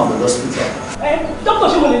ẹni kan máa bọ̀ lọ́sítà. Dókítà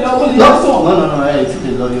ṣé mo lè lọ? No, ẹ ti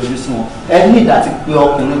lè lọ yọjú sí wọn. Ẹ ní ìdá ti pé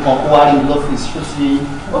ọkùnrin kan kó wá rí mi lọ́fíìsì ṣó ti.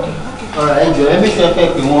 Ọ̀rọ̀ ẹ jọ ẹ bí ṣe fẹ́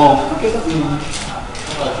pé wọ́n.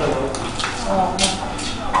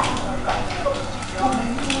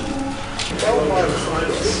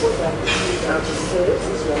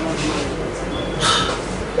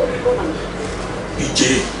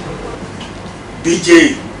 BJ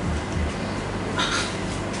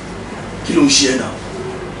kí ló ń ṣe ẹ náà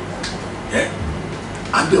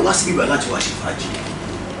àgbẹ̀ wá sí bíbá láti wá ṣe fàájì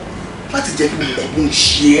láti jẹ́ kí mo kọ̀ bó ń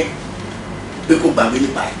ṣe ẹ́ pé kó gbàgbé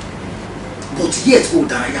nípa ẹ̀ but yet ó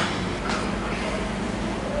dárayá.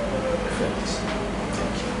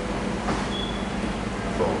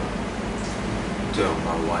 Tí o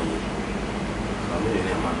bá wáyé, àmì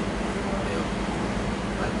ìrìn máa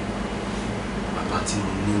bàbá tí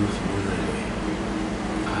mo ní fi mí rẹ̀ lọ yìí,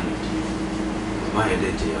 and bàbá yẹn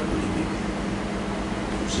lẹ́jẹ̀ ìyàwó níbi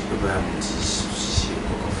kò ṣe pé báyà mo ti ṣe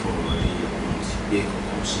kankan fún ọmọ rí mo ti gbé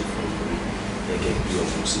kankan ṣe fún ọmọ rí gẹ́gẹ́ bí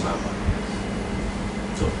ọmọ sí bàbá.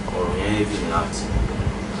 So ọ̀rọ̀ yẹn even láti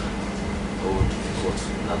ó difficult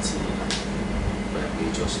láti gbàgbé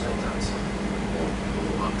just like that.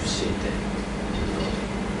 I appreciate that.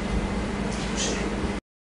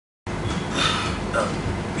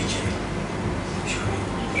 BJ,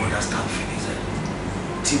 you understand feelings ẹ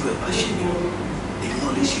tí wẹ́ẹ̀ bá ṣe ni èmi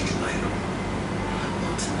náà lè ṣe jù báyìí lọ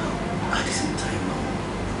but now at the same time now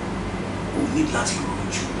o ní láti ronú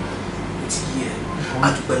jù o ti yẹ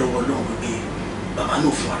àdúgbò lọ́wọ́ náà wípé bàbá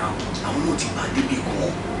náà fún ara wọn àwọn náà ti bá débi kan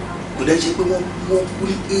kò dẹ́ ṣe pé wọ́n kú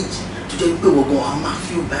ní age tó jẹ́ pé wọ́n gan-an máa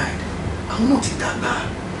feel bad àwọn náà ti dàgbà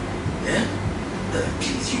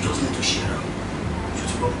please you just need to share am you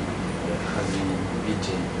to go. àti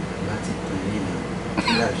bíjẹ láti pè é yẹn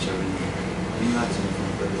kí láì ṣọ̀rọ̀ yẹn bí láti mú fún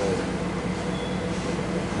pẹ̀lú ẹ̀rọ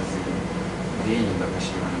àti bí èyí bàbá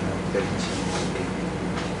ṣe máa ń bẹ̀rẹ̀ ṣe ń sókè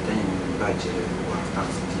lẹ́yìn mi bàjẹ́ wà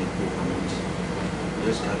láti díẹ̀ pé àwọn ọmọdé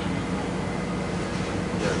yóò ṣe àdúgbò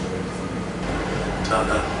yóò lọ rẹ̀ fún mi.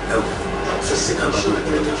 ẹ wò ṣe ká bá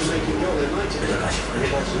wọn lọ sí ẹ̀jẹ̀ ká ṣe fún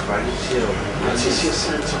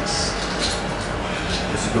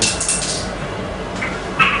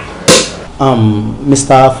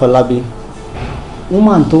Mr. Afolabi,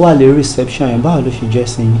 woman tó wà lórí reception yẹn báwo ló ṣe jẹ́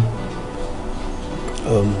sí yín?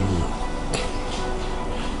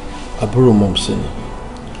 Àbúrò mọ̀ sí ni.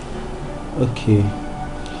 Okay.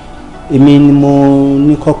 Èmi ni mo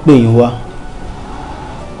ní kó pè yín wá.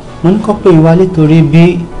 Mo ní kó pè yín wá nítorí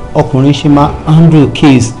bí ọkùnrin ṣe máa handle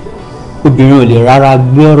case obìnrin ò lè rárá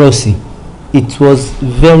gbé ọ̀rọ̀ sí. It was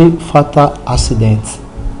very fatal accident.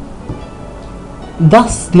 That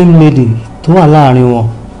slim lady tó wà láàrin wọn,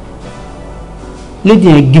 lady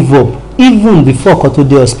yẹn give up even before kó tó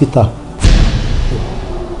dé hospital.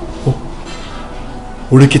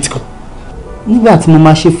 Orí kìtì kan. Nígbà tí mo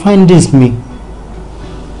máa ṣe findings mi,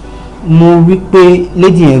 mo rí pé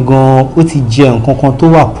lady yẹn gan ó ti jẹ nǹkan kan tó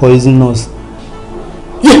wà poisonous.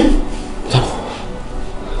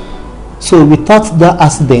 So without that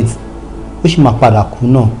accident, ó sì máa padà kú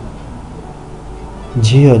náà.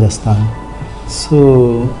 Do you understand? So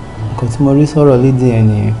nǹkan tí mo rí sọ̀rọ̀ lady yẹn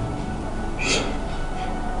nìyẹn.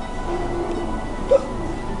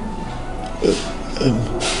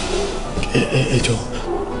 Ẹ jọ̀ọ́.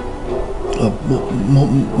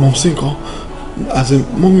 Mom sí nǹkan as in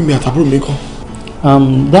mọ́mí mi àtàbúrò mi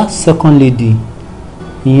nǹkan. That second lady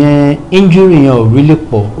ìyẹn injury yẹn ò really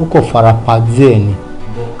pọ̀ ó kò fara pa díẹ̀ ni.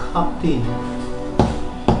 But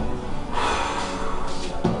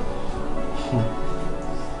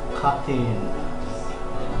captain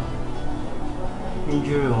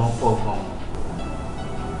injury wọn pọ̀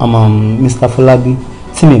gan. Mr. Folabi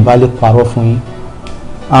tí mi bá lè parọ́ fún yín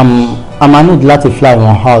a máa need láti fly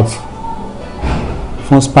wọn out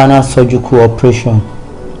fún spinal surgical operation.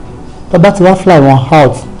 Bàbá tí wàá fly wọn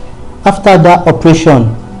out after that operation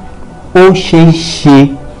ó ṣeé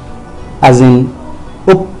ṣe as in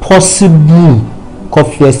ó possible kó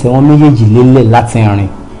fi ẹsẹ̀ wọn méjèèjì lélẹ̀ láti rìn.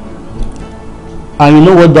 And you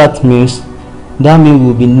know what that means? That means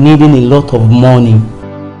we'll be needing a lot of money.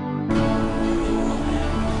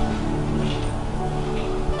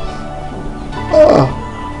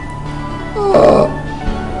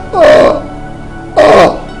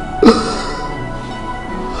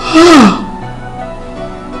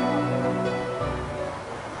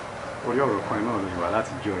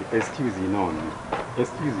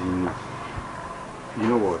 You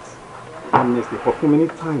know what? Honestly, for so many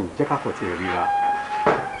times, check out what you read.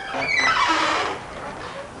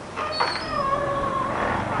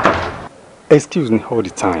 Excuse me all the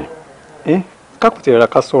time. Kakutera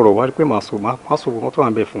ka sọ̀rọ̀ wá rí pé màá sọ wọn tó wà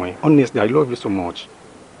ń bẹ fún ẹ. Honestly, I love you so much.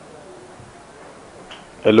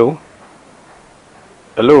 Hello?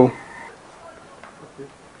 Hello?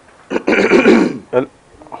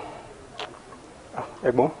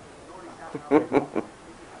 Ẹ̀gbọ́n?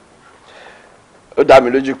 Ó dá mi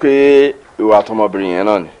lójú pé ìwà àtọmọbìnrin yẹn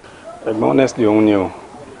náà ni. Ẹ̀gbọ́n honestly òun ni o.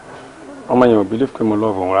 Ọmọ yẹn ò believe pé mo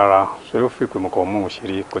love òun rárá. Ṣé ó fi pé mo kàn mú òun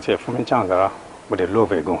ṣeré kò tiẹ̀ fún mi chance rárá. Mo dẹ̀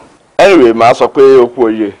love ẹ̀ gan. Anyway, màá sọ pé ó kú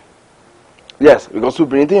oyè. Yes, because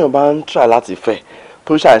obìnrin téèyàn bá ń try láti fẹ́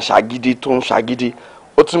tó ń ṣàgídí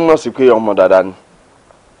ó túmọ̀ sí pé ọmọ dáadáa ni.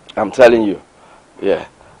 I'm telling you. Yeah.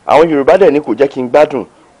 Àwọn Yorùbá dẹ̀ ní kò jẹ́ kí n gbádùn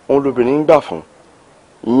òun lóbìnrin ń gbà fún.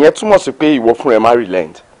 Ìyẹn túmọ̀ sí pé ìwọ fún ẹ má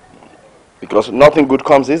relent. Because nothing good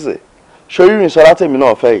comes easy. Ṣé orí ìrìnsọ́lá tèmi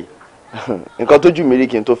náà fẹ́ yìí? Nǹkan tójú mi rí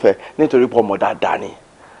kí n tó fẹ́ nítorí pé ọmọ dáadáa ni.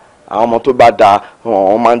 Àwọn ọmọ tó bá dáa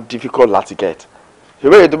wọn máa ń difficult láti get.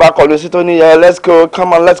 Ṣèbéèrè tó bá kọlu sí tó ní let's go,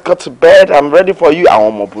 come on, let's go to bed, I'm ready for you. Àwọn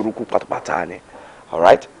ọmọ burúkú pátápátá ni.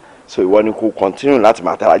 Alright? So ìwọ ni kò continue láti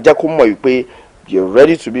máa tẹ̀lé. Jẹ́ kó mọ̀ yìí pé you're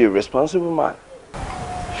ready to be a responsible man.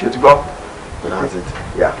 Ṣé o ti gbọ́? That's it.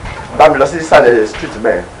 Yeah. Bá mi lọ sí ìsàlẹ̀ street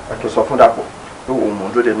bẹ́ẹ̀ kí n sọ fún Dàpọ̀ pé òun mò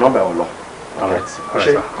ń dúró de nọ́mbà ẹ̀ lọ. Alright.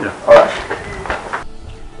 Okay. Yeah. Alright.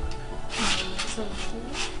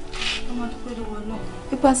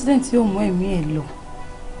 Pípa accident yóò mú ẹ̀mí ẹ̀ lọ.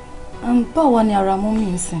 Báwo ni ara mọ́ mi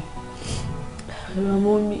ń sìn? Ara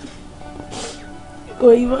mọ́ mi.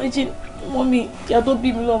 Kò imagine mọ́ mi ìyá tó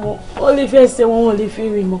bí mi lọ́mọ. Ó lè fẹ́ ṣe wọ́n lè fi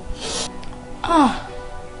rí mọ́.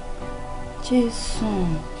 Jésù.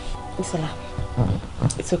 Isola,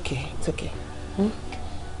 it's okay.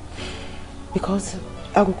 Because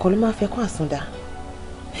àgùkọ ló máa fẹ́ kó àsundà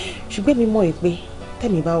ṣùgbọ́n mi mọ̀ pé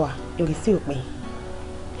tẹ̀mí bá wà ìrètí òpin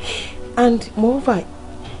and moreover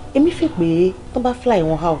èmi fi pé tó bá fly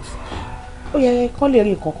wọn out ó yẹ kán lè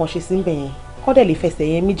rí nǹkan kan ṣe síbẹ̀ yẹn kán dẹ̀ lè fẹsẹ̀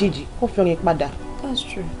yẹn méjèèjì kó fi orin padà. That's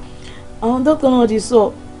true. Àwọn dókítà náà ti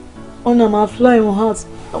sọ ọ̀nà máa fly wọn out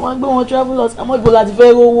àwọn gbé wọn travel out àmọ́ ìbò láti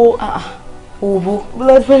fẹ́ rówó. Òwò ìbò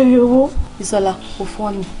láti fẹ́ rí owó. Ìsọ̀lá kò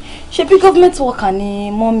fọ́ ni ṣé bí government worker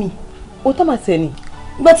ni mọ́mì. ó tọ́ màá tẹ̀ ni.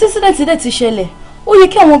 ìgbà tí incident dẹ̀ ti ṣẹlẹ̀ ó yẹ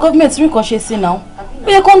kí àwọn government rí nǹkan ṣe sí náà ó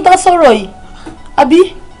yẹ kó ń dá sọ̀rọ̀ yìí àbí.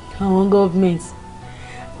 àwọn government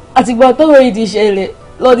àtìgbà tọ́rọ̀ yìí ti ṣẹlẹ̀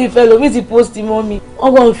lọ́dún ìfẹ́ lómi ti post mọ́mì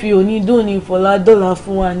wọ́n kàn fi òní dùn ní ìfọ̀lá dọ́là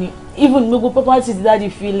fún wa ni even gbogbo property ti dáàdi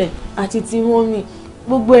filẹ̀ àti ti mọ́mì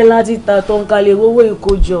gbogbo ẹ̀ láti ta tó ń kalẹ̀ owó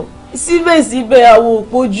ìkójọ síbẹ̀síbẹ̀ àwọn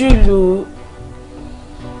òpójú lò ó.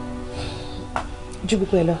 ju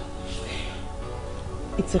gbogbo ẹ lọ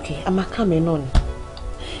it's okay a máa kà mí náà ni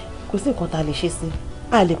kò sí nǹkan tá a lè ṣe sí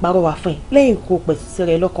a lè parọ́ wà fún ẹ lẹ́yìn kó pẹ̀sì sí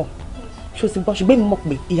rẹ lọ́kàn ṣó ti gbọ́ ṣùgbọ́n mi mọ̀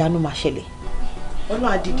pé ìyanu máa ṣẹlẹ̀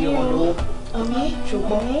ọlọ́run á dìde ọ̀rọ̀ lọ́wọ́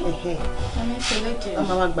ṣùgbọ́n a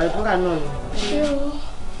máa gbàdúrà náà ni.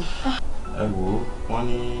 ẹ wo wọn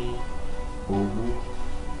ní owó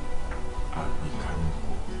àgbékalẹ̀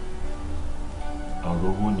ọ̀rọ̀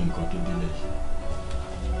owó ní nǹkan tó délẹ̀ yìí.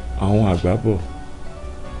 àwọn àgbà bọ̀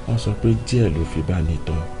wọ́n sọ pé díẹ̀ ló fi bá ní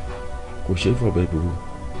tán kò ṣeé fọ̀bẹ gbowó.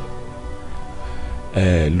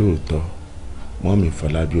 lóòótọ́ mọ́mì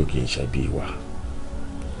Fọlábí ò kì í ṣàbí wa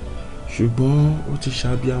ṣùgbọ́n ó ti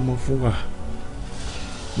ṣàbíamọ́ fún wa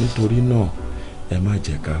nítorí náà ẹ má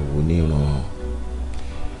jẹ́ ká wò níran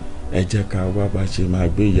ẹ jẹ́ ká wá bá ṣe máa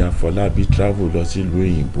gbé ìyá Fọlábí travel lọ sílùú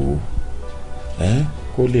òyìnbó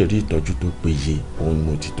kó lè rí ìtọ́jú tó péye òun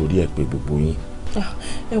mo ti torí ẹ̀ pé gbogbo yín.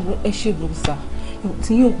 ẹ wo ẹ ṣe gbòòsà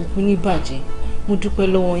tí yóò kúkú ní bàjẹ́ mo dúpẹ́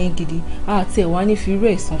lọ́wọ́ yín gidi àti ẹ̀wá ní fi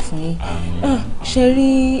rẹ̀ sàn fún yín ṣe rí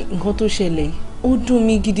nǹkan tó ṣẹlẹ̀ yìí ó dùn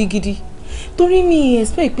mí gidigidi torí mi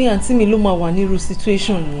expect pé àǹtí mi ló máa wà nírú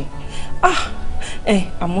situation yẹn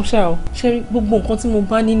àmọ́ ṣá o ṣe rí gbogbo nǹkan tí mo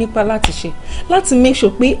bá ní nípa láti ṣe láti make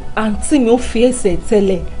sure pé àǹtí mi ó fi ẹsẹ̀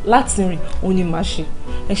tẹ́lẹ̀ láti rìn òun ni màá ṣe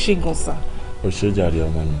ẹ ṣe gan sa. ó ṣe jàre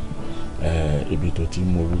ọmọ mi ibi tó ti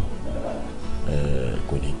mú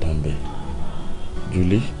kò ní tán bẹ́ẹ̀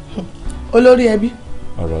Julie. olórí ẹbí.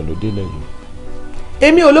 ọ̀rọ̀ ló délẹ̀ yìí.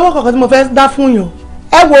 èmi ò lówó kankan tí mo fẹ́ dá fún yàn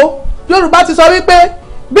ẹ wo Yorùbá ti sọ wípé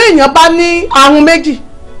bí èèyàn bá ní ahun méjì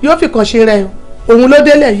yóò fi kàn ṣe rẹ̀ òun ló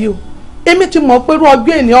délẹ̀ yìí o èmi ti mọ̀ pé irú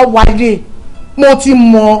ọjọ́ ènìyàn wáyé mo ti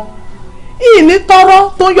mọ̀ ìní tọrọ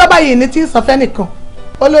tó ń yọba ìní tí ń sọ fẹ́ nìkan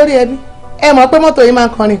olórí ẹbí ẹ mọ̀ pé mọ́tò yìí máa ń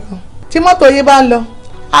kọrin kan tí mọ́tò yìí bá ń lọ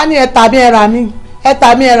á ní ẹ tàbí ẹ rà mí ẹ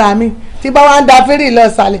tàbí ẹ rà mí tí bá wá ń da fírì lọ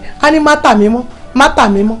sàlẹ̀ á ní má tà mí mọ́ má tà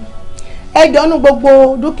mí mọ́ ẹ jọ́nú gbogbo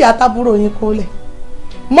dúkìá tábúrò yín kó lẹ̀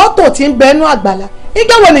mọ́tò tí ń bẹnu àgbàlá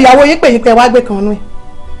ìgbà wo nìyàwó yín pè yín pé wá gbé kan nú ẹ̀.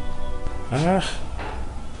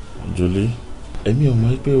 Julie èmi ò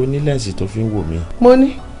mọ̀ pé o ní lẹ́ǹsì tó fi ń wò mí. mo ní.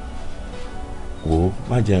 wò ó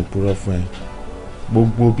má jẹ́ ń purọ́ fún ẹ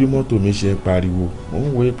gbogbo bí mọ́tò mi ṣe ń pariwo mo ń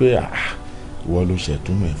wo pé ìwọ ló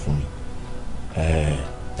ṣètúnú ẹ̀ fún mi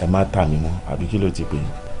ẹ má tà mí mọ́ àbí kí ló ti pè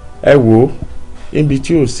é. ẹ wò ó níbi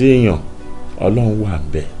tí ò sí èèyàn Ọlọ́run wà ń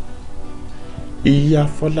bẹ̀ ìyá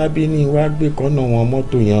Fọlábí ní wàá gbé kọ́nà wọn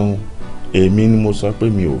mọ́tò yẹn o èmi ni mo sọ pé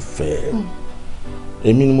mi ò fẹ́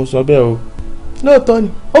èmi ni mo sọ bẹ́ẹ̀ o. lóòótọ́ ni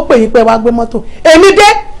ó pè yín pé wàá gbé mọ́tò èmi dé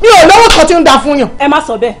mi ò lówó kan tí ń da fún yàn. ẹ má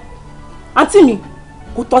sọ bẹ́ẹ̀ àǹtí mi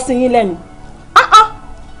kò tọ́ sí yín lẹ́nu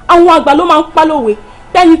àwọn àgbà ló máa ń pa lówe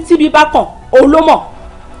bẹ́ẹ̀ni tíbi bá kàn òun ló mọ̀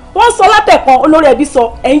wọ́n sọ látẹ̀kan olórí ẹbí sọ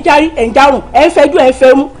ẹ̀ ń járí ẹ̀ ń járùn ẹ̀ ń fẹjú ẹ̀ ń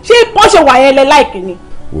fẹ́ mú ṣé bọ́n ṣe wà yẹn lẹ láìkì ni.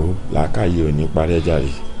 wo làákàyè ò ní parẹ́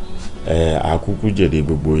jàre àkúkú jèrè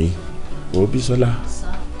gbogbo yín wo Bísọ́lá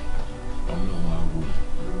Ọlọ́run á wò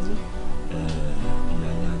ìyá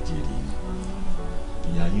yín á jèrè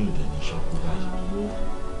ìyá yín ò dẹ̀ ní ṣọ́kú báyìí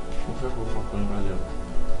mo fẹ́ kó fọkàn balẹ̀ o.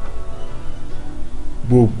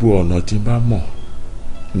 gbogbo ọ̀nà tí n bá mọ̀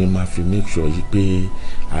ni màá fi make sure yìí pé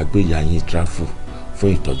àgbéyà yín tráfù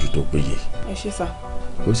fún ìtọ́jú tó péye. ẹ ṣe sá.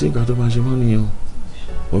 kò sí nǹkan tó máa ṣe mọ́ nìyẹn o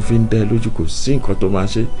mo fi ń dẹ́ lójú kò sí nǹkan tó máa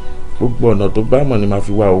ṣe gbogbo ọ̀nà tó bá mọ̀ ni màá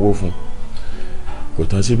fi wá owó fún kò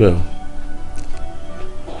tán síbẹ̀ o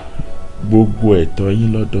gbogbo ẹ̀tọ́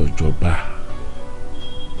yín lọ́dọ̀ ìjọba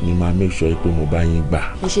ni màá make sure pé mo bá yín gbà.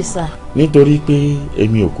 ẹ ṣe sá. nítorí pé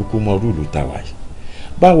èmi ò kúkú mọ rúùlù tàwa yìí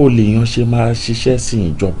báwo lèèyàn ṣe máa ṣiṣẹ́ sí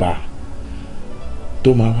ìjọba tó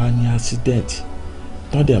máa wá ní accident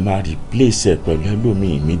tán dẹ̀ máa replace ẹ̀ pẹ̀lú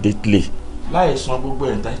ẹlòmíì immediately. láì san gbogbo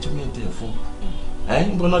entitlement ẹ̀ fún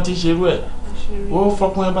ń gbọ́ná tí ń ṣerú ẹ̀ ó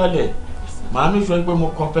fọkàn ẹ balẹ̀ màá mi fẹ́ pé mo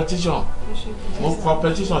competition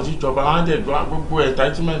sí ìjọba láńdẹ̀ gbogbo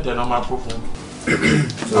entitlement ẹ̀ náà máa kó fún.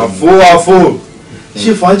 àfo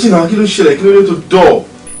ṣe fàájì náà kí ló ń ṣẹlẹ̀ kí ló dé tó dọ̀.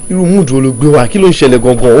 irú múùdù ló gbé wa kí ló ń ṣẹlẹ̀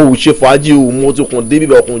gangan o ṣe fàájì o mo ti kàn débi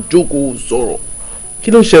ọkàn jókòó sọ̀rọ̀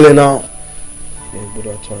kí ló ń ṣẹlẹ̀ náà. ẹ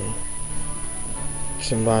gbọ́dọ̀ tọ́ yín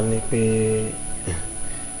tí n bá ní pé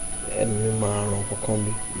ẹnu mi máa ràn kankan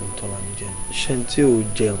bí mo ń tọ́ra mi jẹ ṣé tí ò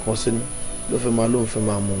jẹ nǹkan sínú ló fẹ́ máa lóun fẹ́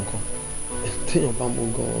máa mú nǹkan téèyàn bá mú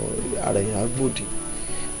gan ara èèyàn á gbòdì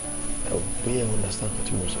ẹ ò bóyá ẹ understand nǹkan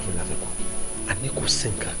tí mo sọ fún látẹ̀kọ́ a ní kò sí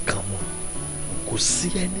nǹkan kan mọ́ kò sí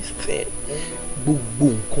anything gbogbo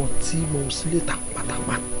nǹkan tí mo sì lè ta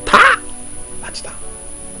pátápátá láti ta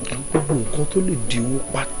gbogbo nǹkan tó lè di owó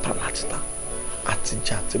pátá láti ta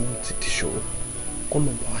àtijọ́ àti mo ti di ṣòro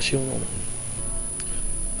kọ́nà bá wa ṣe ń rọrùn.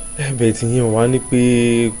 ẹ̀bẹ̀ tí yín wá ní pé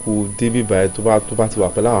kò débi báyìí tó bá ti wà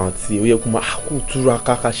pẹ̀lú àwọn tí ó yẹ kó máa kó túra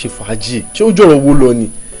káká ṣe fàájì ṣé ó jọ̀rọ̀ owó lọ ni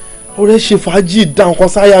ọ̀rẹ́ ṣe fàájì dá nǹkan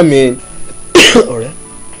sáyà mi. ọ̀rẹ́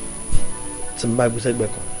tí n bá gbé sẹ́gbẹ̀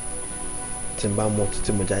kan tí n bá mọ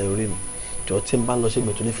títí mo jáde orí mi jọ tí n bá lọ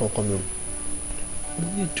ṣègbè tó ní fún ọkàn mi o mo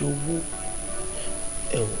ní ìdí owó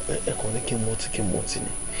ẹ̀kọ́ ní kí n mọ tí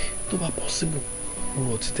ni tó bá possible mo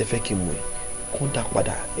rọ títẹ fẹ́ kí n mọ ẹ̀ kó dá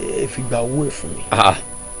padà ẹ fi gba owó ẹ̀ fún mi.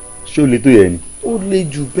 ṣé o lè tó yẹ ni. ó lè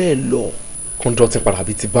jù bẹ́ẹ̀ lọ. kàn dọ́tí padà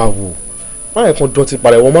bíi ti báwo má yẹ kàn dọ́tí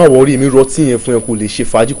padà ìwọ má wọrí èmi rọtí yẹn fún ẹ kó lè ṣe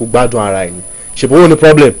fàájì kó gbádùn ara ẹ ni ṣèbó wọn ní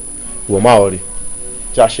problem ìwọ má wọrí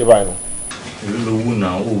já ṣe báyìí nù. èló lówó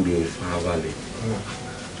náà ó rẹ farabalẹ̀.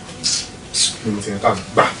 mo ti ń ká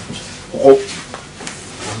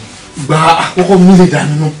gbà àkọ́kọ́ mi lè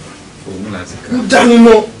dání nù. òun láti ká. mo dání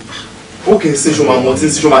nù. ó kì í ṣe ṣo máa mọ tí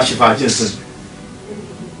ṣo máa ṣe fàájì ẹ̀sìn.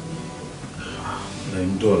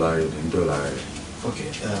 ń dọ̀la rẹ̀. ok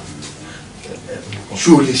ṣé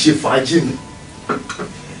o lè ṣe fàájì ni.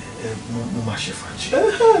 mo máa ṣe fàájì.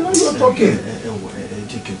 now you are talking. ẹ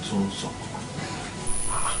jẹ́ kí n tún sọ.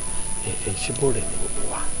 ṣé bó rẹ̀ ni gbogbo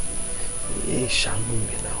wa ṣàánú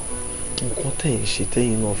mi náà nǹkan tẹ̀yìn ṣe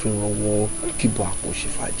tẹ̀yìn náà fi rànwọ́ kíbo àpò ṣe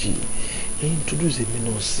fàájì ẹ introduce mi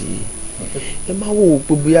náà sí ẹ má wò ó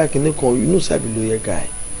pé bóyá kìnìún kan inú sábì ló yẹ guy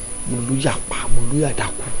mo ló yà pa mo ló yà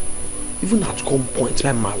dákú even at some point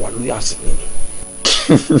báyìí máa wà ló yà sí mi ni.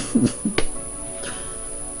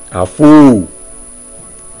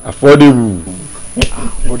 affordable.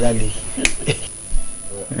 brotherly.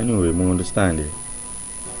 anyway mo understand ẹ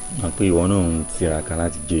mọ̀ pé ìwọ náà ń tiraka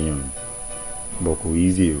láti jẹyàn bọ̀ kò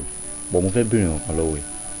easy o bọ̀ mo fẹ́ béèrè nǹkan lọ́wọ́ ẹ̀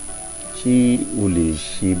ṣé o lè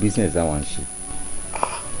ṣe business àwọn à ń ṣe.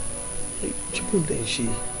 ṣé kò lè ṣe.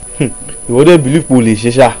 ìwọ dẹ̀ believe pé o lè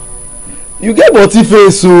ṣe ṣá you get body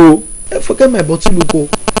face o. Forget my body look o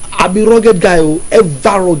I be rugged guy o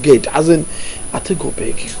ever rugged as in I take go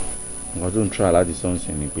beg you. nǹkan tó ń try láti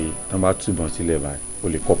sọ́nsìn ni pé tí wọ́n bá túbọ̀ sílẹ̀ báyìí o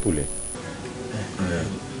lè kọ́pù lẹ̀.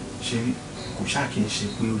 ṣé kò ṣáà kí n ṣe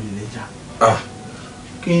pé ó lè lẹ́jà.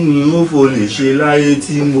 kí ni ó fò lè ṣe láyé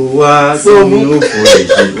tí mo wá kí ni ó fò lè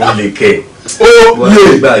ṣe ó lè kẹ̀ ó lè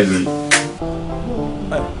gbàgbé.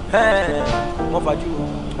 mo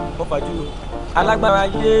fàájú alágbára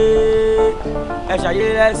yé ẹ ṣàyé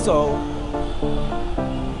ẹ sọ o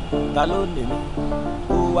ta ló lè mí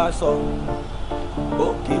kó wá sọ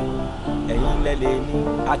òkè ẹ̀yin lẹ́lẹ̀ ní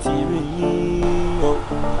àti rí yín o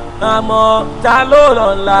àmọ́ ta ló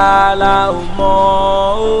lọ́la la ò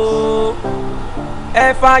mọ̀ o ẹ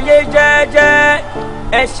fàyè jẹ́jẹ́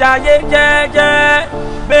ẹ ṣàyè jẹ́jẹ́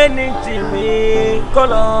bẹ́ẹ̀ni tìrì kọ́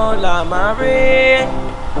lọ́la máa rí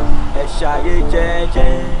ẹ ṣàyè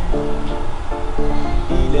jẹ́jẹ́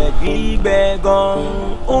ilẹ̀ gbígbẹ gan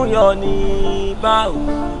ó yọ ní báwo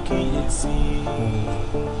kíyèsí.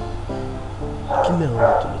 kí lè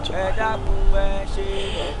rán tó lè jọ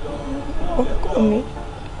ọkọ mi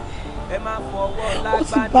ó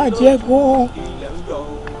sì bàjẹ́ gan-an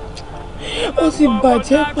ó sì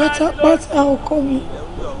bàjẹ́ pátápátá ọkọ mi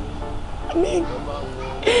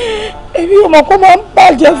èmi ò mọ̀ kó máa ń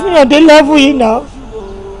bàjẹ́ fún yàn dé level yìí náà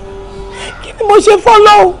kí ni mo ṣe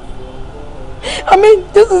fọ́lọ́hùn. I mean,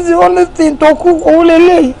 this is the only thing tó kú òun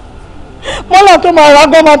lélẹ́yìí. Mọ́là tó máa ra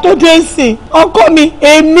gọ́mà tó dé sí. Ọkọ mi,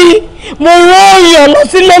 èmi, mo rán èèyàn lọ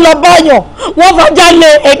sílé lọ báyàn. Wọ́n fàjà lé,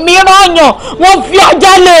 èmi rán yàn. Wọ́n fi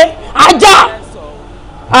ajá lé, ajá.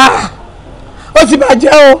 Ó ti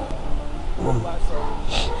bàjẹ́ o.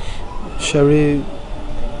 Ṣeré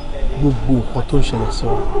gbogbo nǹkan tó ń ṣẹlẹ̀ sọ.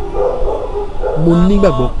 Mo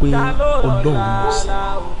nígbàgbọ́ pé Ọlọ́run mọ̀ sí.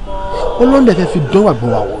 Ọlọ́run dẹ̀ fẹ́ fi dánwò àgbọ̀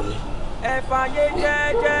wà wọ̀ ni.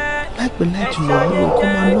 Láìpẹ́ láìjìnà àwọn nǹkan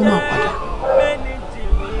máa nọ́mà padà.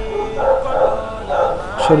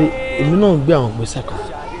 Ṣẹ́rí èmi náà gbé àwọn ìgbésẹ̀ kan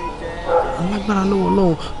alágbára lọ́wọ́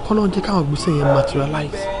Ọlọ́run kọ́ lọ́run jẹ́ káwọn gbèsè yẹn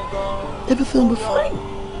materialize everything will be fine.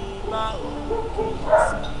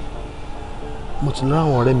 mo ti ní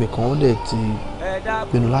àwọn ọ̀rẹ́ mi kan ó dẹ̀ ti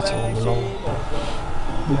pinnu láti ràn mí lọ́wọ́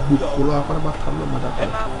gbogbo kòló apárápátá ló máa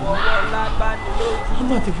dàgbà. wọ́n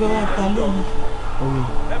bá ti fẹ́ wá ta lóhùn. omi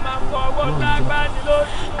Ọlọ́run jọ.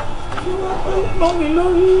 mọ́ mi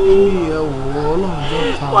lórí. omi ẹ wò ó Ọlọ́run jọ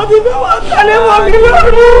ta. wọ́n ti fẹ́ wá talé mọ́ mi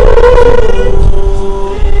lórí.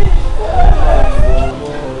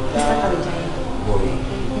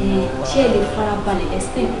 ṣé ẹ lè farabalẹ̀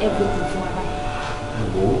explain everything fún wa báyìí.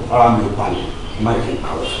 ẹ̀wọ̀ ara mi ò balẹ̀ má jẹ́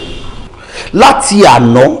ìpàrọ̀ fún mi. láti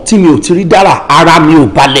àná tí mi ò ti rí dára ara mi ò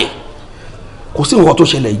balẹ̀ kò sí nǹkan tó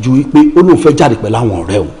ṣẹlẹ̀ ju wípé ó lóun fẹ́ jáde pẹ̀lú àwọn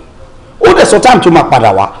ọ̀rẹ́ òun ó dẹ̀ sọ táìmù tó máa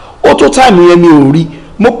padà wá ó tó táìmù yẹn mi ò rí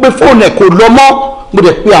mo pe fóònù ẹ̀ kò lọ mọ́ mo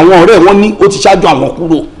dẹ̀ pe àwọn ọ̀rẹ́ wọn ní ó ti ṣáájú àwọn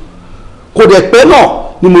kúrò kò dẹ̀ pẹ́ náà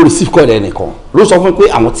ni mo receive call ẹnìkan ló sọ fún mi pé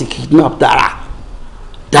àwọn ti kidnap dára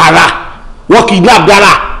wọ́n kidnap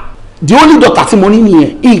dára the only daughter tí mo ní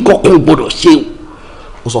nìyẹn nǹkan kan gbọ́dọ̀ ṣe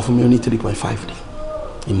ó sọ fún mi ó ní 3.5 day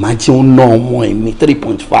imagine ó ná ọmọ ẹ̀ ní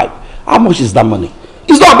 3.5 how much is that money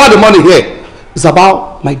it's not about the money here it's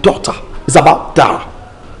about my daughter it's about Dara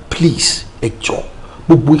please ẹ jọ̀ọ́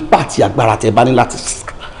gbogbo ipá àti agbára tẹ́ bá ní láti sá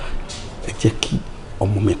ẹ jẹ́ kí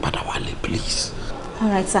ọmọ mi padà wálé please.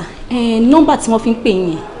 alright sir nọ́mbà tí wọ́n fi ń pè yín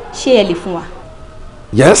yẹn ṣé ẹ lè fún wa.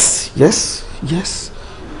 yes.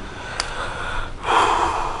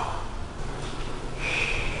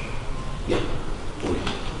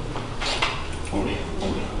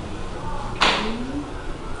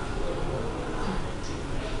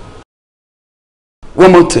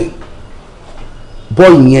 one more thing boy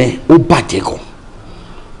yẹn ó bàjẹ́ gan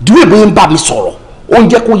dúró bí n bá mi sọ̀rọ̀ ó ń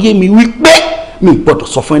jẹ́ kó yé mi wípé mi gbọ́dọ̀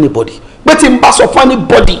sọ fún anybody pé tí n bá sọ fún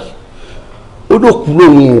anybody ó ló kú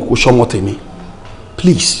lóhun kò sọmọ tèmi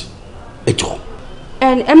please ẹ jọ.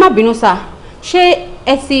 ẹ má bínú sá ṣé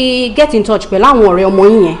ẹ ti get in touch pẹ̀lú àwọn ọ̀rẹ́ ọmọ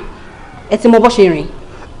yín yẹn ẹ ti mọ bó ṣe rìn.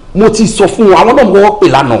 mo ti sọ fún wọn àwọn náà mo wọ́n pè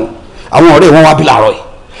lánàá àwọn ọ̀rẹ́ wọn wá bí láàárọ̀ yìí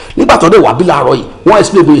nígbà tó dé wá bí láàárọ̀ yìí wọ́n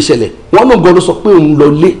explain bó ṣe ṣẹlẹ̀ wọ́n náà gan ló sọ pé òun lọ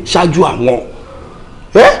lé ṣáájú àwọn.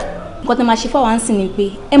 nǹkan tẹ́ máa ṣe fáwọn àǹsìn ni pé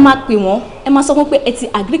ẹ máa pè wọ́n ẹ máa sọ fún pé ẹ ti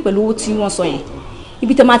agree pẹ̀lú owó tí wọ́n sọ yẹn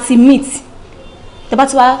ibi tẹ́ máa ti meet tẹ́ bá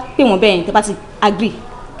ti wá pè wọ́n bẹ́ẹ̀ yẹn tẹ́ bá ti agree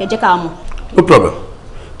kẹ́ jẹ́ ká mọ̀. no problem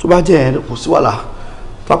tó bá jẹ́ ẹ kò sí wàhálà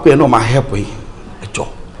pápẹ́ ẹ náà máa help yìí ẹ jọ.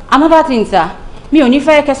 another thing sir mi ò ní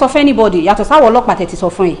fẹ́ kẹ́ sọ fún anybody yàtọ̀ sáwọ́ ọlọ́pàá tẹ́ ti sọ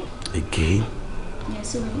fún yìí. again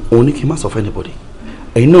òun ní kí n má sọ fún anybody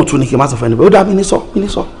ẹ̀yin náà tún ní kí n má sọ fún anybody ó dá mi ní sọ mi ní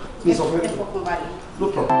sọ. no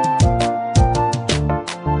problem.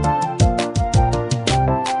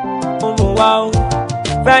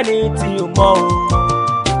 fẹ́ni tí o mọ̀ o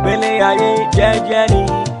pélé ayé jẹ́jẹ́ ni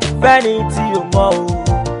fẹ́ni tí o mọ̀ o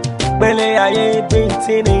pélé ayé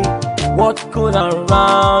bíntín ni what goes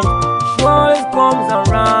around surely comes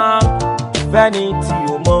around fẹ́ni tí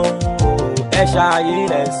o mọ̀ o ẹ ṣàyè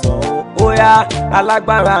lẹ̀ sọ o ó yá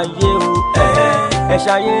alágbára yé o ẹ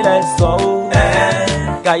ṣàyè lẹ̀ sọ o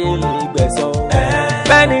káyé lè gbẹ̀sọ̀ o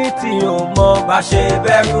fẹ́ni tí o mọ̀ bá ṣe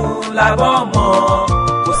bẹ̀rù lábọ́ mọ́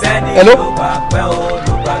kò sẹ́ni tó bá pẹ́ o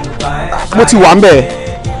mo ti wà ń bẹ̀.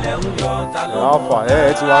 àfà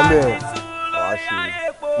ẹ ti wà ń bẹ̀ wàá ṣe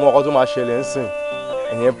mọ ọkọ tó máa ṣẹlẹ̀ ń sìn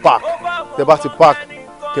ẹ̀yẹn park tẹ bá ti park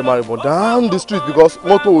kẹ máa rìnbọn down the street because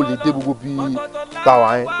mọ́tò ò lè dé gbogbo bíi tàwa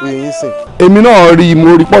yẹn ó yẹ yín sìn. èmi náà rí i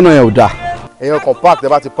mo rí pọ́nà yẹn ò dáa. ẹ̀yẹn kan park tẹ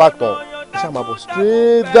bá ti park tán ẹ ṣáà máa bọ̀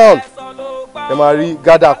straight down ẹ máa rí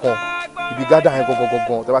gádà kan ibi gádà yẹn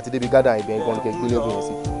gangan tẹ bá ti débi gádà yẹn ibẹ̀ gan ni kẹ gbélé ọ̀gbìn yẹn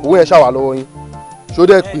sí owó yẹn ṣáà wà lọ́wọ́ yín ṣó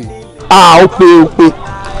dẹ̀ pé. ó pé.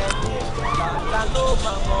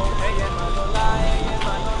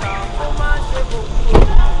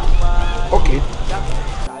 okay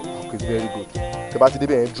very good tẹ bá ti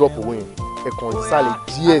débẹ̀ yẹn drop owó yẹn ẹ kàn ìsàlẹ̀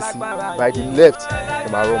díẹ̀ sí by the left ẹ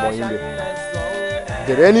máa rọ ọmọ yín bẹ̀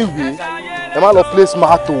bẹ̀rẹ̀ anyway ẹ má lọ play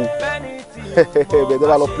smart o bẹ̀rẹ̀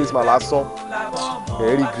bá lọ play smart lásán ẹ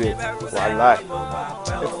regret wàhálà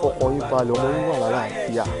ẹ fọkàn yín balẹ̀ ọmọ yín wà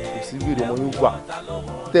lálàáfíà kò sí wèrè ọmọ yín wà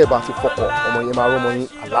tẹ́ ẹ bá ti fọkàn ọmọ yẹn máa rọ ọmọ yín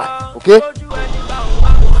alive okay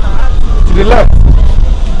to the left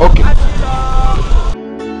okay.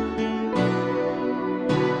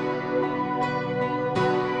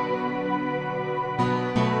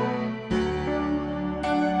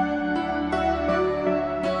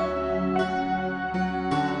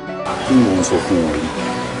 kí ni wọ́n sọ fún wọn yìí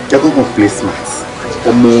jẹ́ kó kàn play smart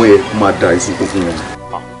ọmọ ẹ̀ máa da ìsìnkú fún wọn.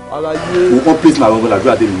 òun kàn play smart wọn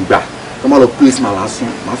gbọ́dọ̀ àdé mi gbà kí wọ́n máa lọ play smart lásán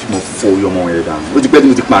máa fi mọ̀ fọ orí ọmọ ẹ̀ dànù ó ti pẹ́ tí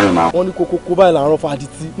mo ti pààyàn náà. wọ́n ní kókó báyìí làárọ̀ fàdí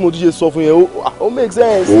tí mo ti ṣe sọ fún yẹn ó make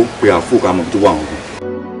sense. ó pe àfọkà àmọ́ tó wà wọn.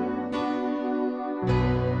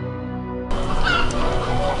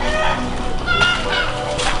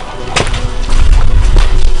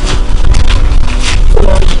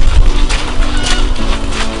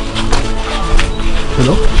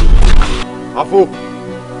 Hello? Afo,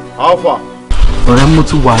 Alpha. Ọ̀rẹ́ mo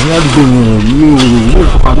ti wà ní àdúgbò yẹn mi ò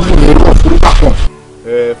àdúgbò yẹn lọ fún ìpàkọ́.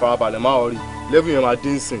 Farabalẹ̀ máa rí level yẹn máa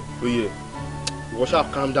dín sìn ó yẹ ìwọ ṣáà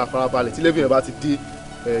calm down farabalẹ̀ tí level yẹn bá ti dé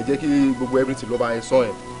jẹ́ kí gbogbo everything ló bá yẹn sọ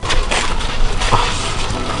yẹn.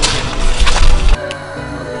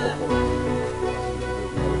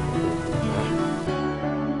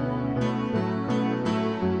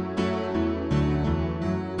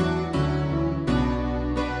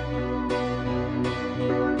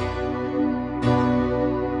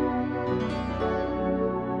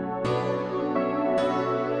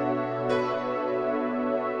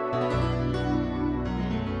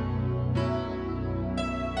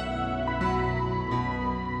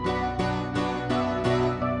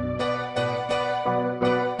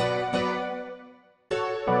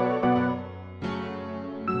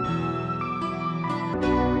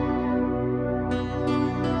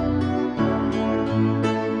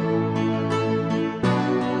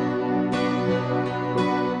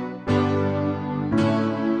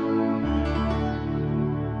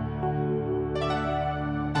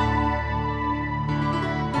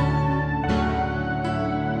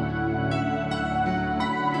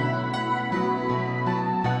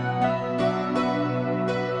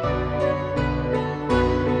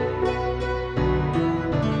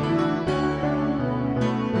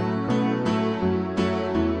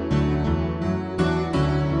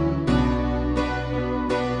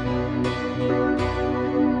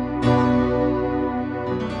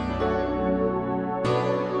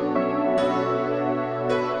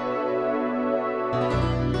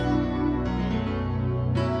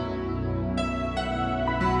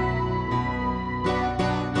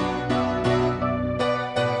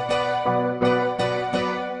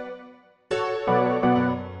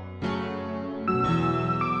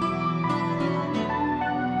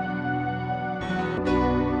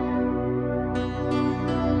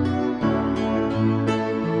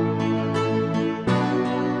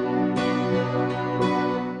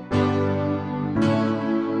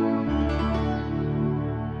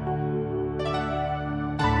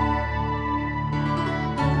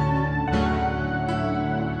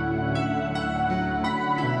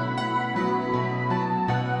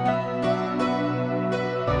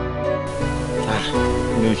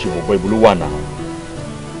 ṣe bọ̀bọ̀ ìbò ló wà náà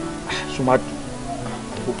ṣùgbọ́n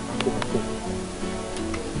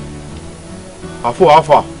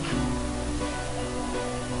àfà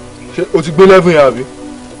ṣé o ti gbé lẹ́fún yẹn àbí.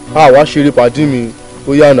 wá ṣeré pàdé mi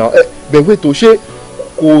ó yá náà bẹ̀wé tó ṣe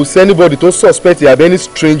kò sí anybody tó suspect àbí any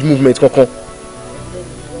strange movement kankan.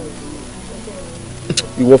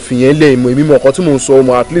 ìwọ fìyẹn lẹ ìmọ̀ èmi mọ̀ ọ̀kan tí mò ń sọ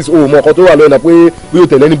ọmọ at least o mọ̀ ọ̀kan tó wà lọ́yìn náà pé bí o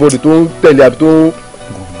tẹ̀lé anybody tó ń tẹ̀lé àbí tó ń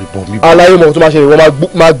aláyé mọ̀ tó máa ṣe ìwọ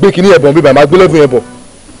máa gbé kíní ẹ̀bọ̀n bíbá máa gbé lẹ́fún ẹ̀bọ̀n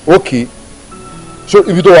ok so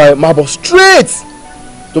ibi tó wà máa bọ̀ straight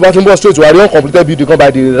tó bá ti ń bọ̀ straight wà rí uncompleted building kan by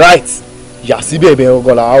the right yà síbẹ̀ ẹ̀bẹ̀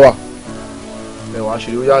ọgọ́ là á wà. ẹ wàá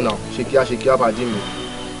ṣe ó yà náà ṣe kíá bàjẹ́ mi.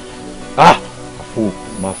 àfo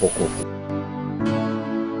máa fọkọ̀ fún.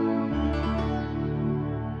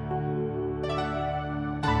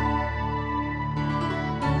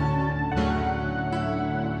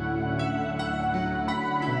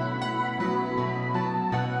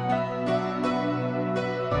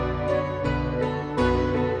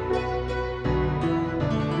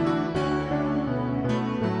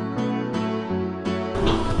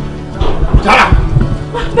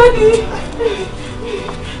 Daddy!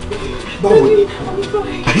 Báwo ni?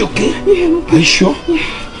 Are you okay? Are you sure?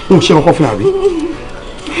 No, ṣé o kọ́ fún àbí?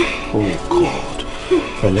 Oh God.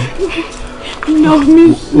 Pẹ̀lẹ́. No,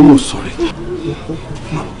 miss. Oh, sorry.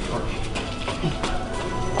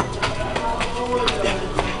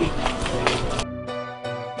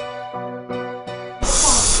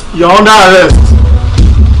 You're under arrest.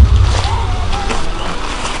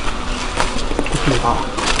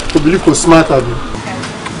 To believe kò smart àbí?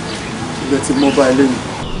 Ilẹ̀ ti mọ́ bá ilé mi.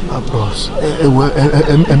 Bros,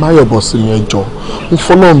 ẹ má yọ̀bọ̀ sí mi ẹjọ́. Mo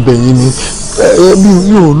fọ́lọ́ ń bẹ̀ yín ni.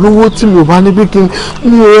 Mi ò lówó tí mi ò bá ní bí kí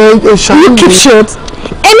mi ò ṣàlùmí. You keep short.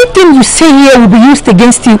 Anything you say here will be used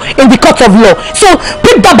against you in the court of law. So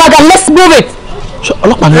pick that bag and let's move it.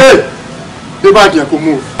 Ọlọ́pàá ni. Hey! Dé báàgì ẹ̀ kò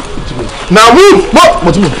move. Now move!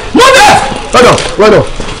 Mo ti move. Move it! Rọ́dọ̀.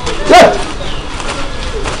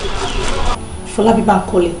 Fọlábí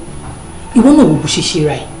Bánkọ́lé, ìwọ náà wo bó ṣe ṣe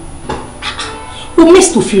ra ẹ̀. O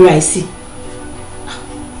mess tó fi ra ẹ̀ sí.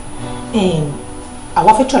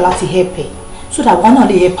 Àwa fẹ́ try láti help ẹ̀ so that àwa náà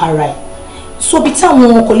lè help ara ẹ̀. So bí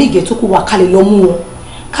táwọn colleague tó kù wá ká lè lọ mú wọn,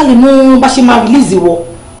 ká lè mú bá ṣe máa release wọ.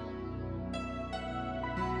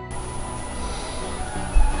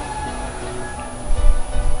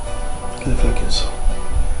 Kí ló fẹ́ kí n sọ?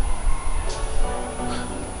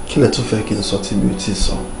 kí lẹ tún fẹ́ kí n sọ tí mi ò tí ì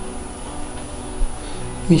sọ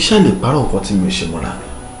mi ṣáà lè parọ́ nǹkan tí mi ò ṣe mọ́ra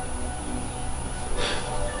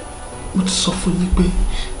mi mo ti sọ fún yín pé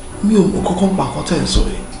mi ò mọ kankan pa nǹkan tẹ́ ẹ̀ ń sọ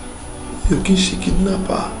yìí mi ò kí ń ṣe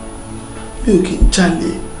kidnapper mi ò kí ń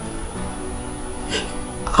jalè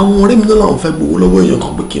àwọn ọ̀rẹ́ mi náà làwọn fẹ́ gbowó lọ́wọ́ èèyàn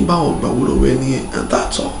kan pé kí n bá wọn gbàwó lọ́wọ́ ẹni ẹ̀ and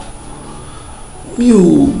that's all mi ò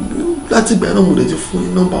láti ìgbà náà mo lè ti fún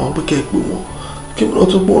yín nọ́mbà wọn pé kẹ́ ẹ pè wọ́n kí wọ́n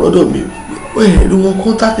tún gbọ́ lọ́dọ̀ mi ẹ̀rí wọn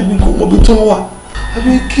kọ́ńtàtì mi kò mọ ibi tó wà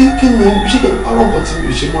àbí kí ni ṣé kí n parọ́ nǹkan tí mi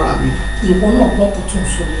ò ṣe mọ́ra mi. ìwọ náà gbọ́ tó tún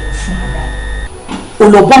sọ yẹn fún ara. o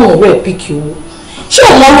lọ bá àwọn ọ̀rẹ́ ẹ̀ píkì owó ṣé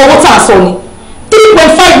òun ọ̀rọ̀ owó tá a sọ ni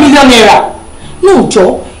 3.5 million naira ní òòjọ́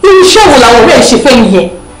irúṣẹ́ wo làwọn ọ̀rẹ́ ẹ̀ ṣe fẹ́ nìyẹn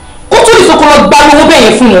kó tó lè sọkọ lọ gba owó bẹ́ẹ̀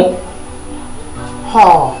yẹn fún wọn.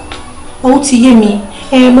 ó ti yé mi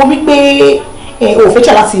mo rí pé o fẹ́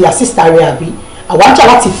jà láti assist rẹ àbí àwa jà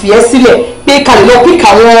láti fi ẹ́ sílẹ̀ pé ká lè lọ pick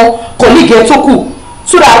àwọn colleague ẹ tó kù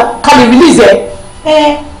so that ká lè release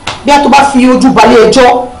ẹ bí a tó bá fi ojú balẹ̀ ẹjọ́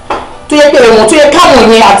tó yẹ pé ẹ̀wọ̀n tó yẹ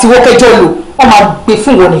káwọn yẹn àti wọ́kẹ́jọ́ lò wọ́n máa gbé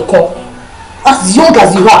fún wọn nìkan as young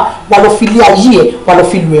as you are wà lọ fi ilé ayé ẹ wà lọ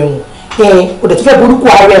fi lu ẹ̀wọ̀n o dẹ̀ tó fẹ́ borúkọ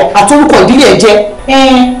ara ẹ àti orúkọ ìdílé ẹ jẹ́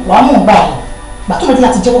wàá mọ̀ gbà ẹ̀ gbà tó rẹ̀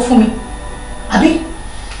láti jẹ́wọ́ fún mi àbí.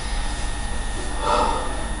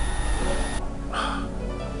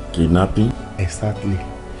 Kidnapping? Exactly.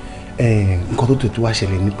 Nǹkan tó tètè wá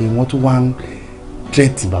ṣẹlẹ̀ ni pé wọ́n tún wá ń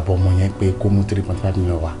tírẹ̀tì bàbá ọmọ yẹn pé kó mú 3.5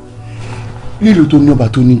 million wá lílo tó ní ọba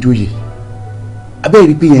tó ní jóyè abẹ́rẹ́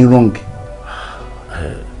rí pé yẹn wrong.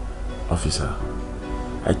 Officer,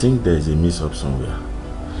 I think there is a mix-up somewhere.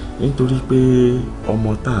 Nítorí pé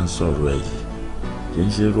ọmọ tá à ń sọ̀rọ̀ ẹ̀ yìí kì í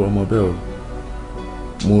ṣe irú ọmọ bẹ́ẹ̀ o.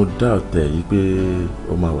 Mo doubt ẹ̀ yìí pé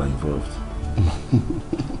ó máa wà involved.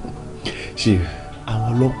 Ṣé àwọn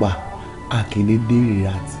ọlọ́pàá àkéde dèrè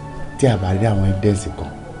àti tí a bá rí àwọn evidence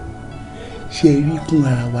kan ṣe rí kún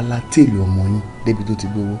ara wa la tèlé ọmọ yín débi tó ti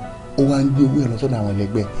gbowó ó wá ń gbé owó ẹ̀ lọ sọ́dọ̀ àwọn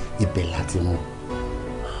ẹlẹgbẹ́ ibẹ̀ láti mú.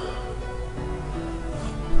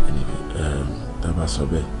 Dábàá sọ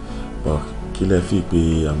bẹ́ẹ̀ bọ́ kí lẹ fi pé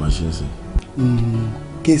a máa ṣe ń sìn.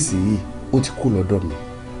 Kéèsì yìí ó ti kó lọ́dọ̀ mi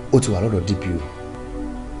ó ti wà lọ́dọ̀ DPO.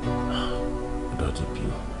 Lọ́dọ̀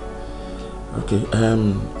DPO ok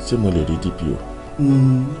ṣé mo lè rí DPO.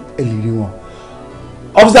 Ẹ lè rí wọn.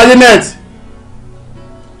 Officer Janet.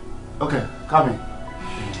 Okay, come in.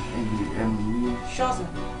 Sure, sir.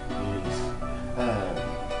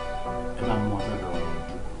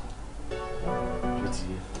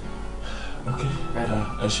 Okay.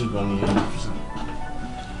 I should go on here.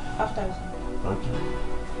 After. Okay.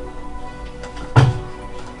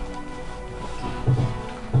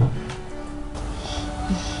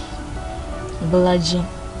 Bọ́lájí,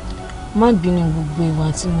 má bínú gbogbo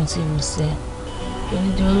ìwà tí mo ti rò sẹ́.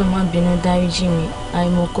 Onídìrí ló má bínú dáríjì mi,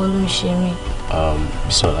 àìmọ̀kọ́ ló ń ṣe mí.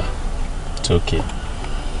 Bisola, it's okay.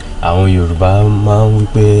 Àwọn Yorùbá máa ń wí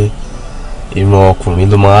pé ìran ọkùnrin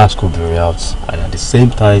ló máa ask obìnrin out, and at the same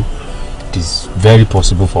time it is very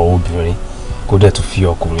possible for obìnrin kó dẹ̀ tó fi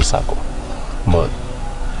ọkùnrin ṣàkọ, but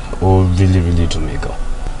ó really dùn mí gan.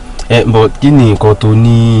 But kí ni nǹkan tó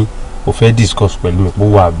ní o fẹ́ discuss pẹ̀lú mi pé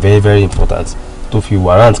ó wà very important tó fi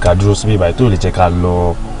warrant ká dúró síbí báyìí tó lè jẹ́ ká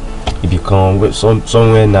lọ ibì kan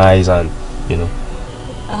somewhere nice and you know.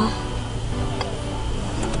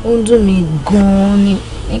 Ó ń dùn mí gan-an ni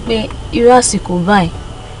pé irú àsìkò báyìí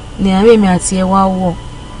ni àárẹ̀ mi àti ẹ wá wọ̀.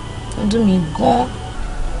 Ó ń dùn mí gan-an.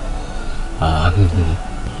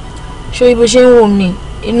 Ṣé ibo ṣe ń wò mí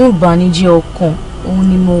inú ìbànújẹ́ ọkàn òun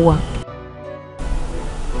ni mo wà.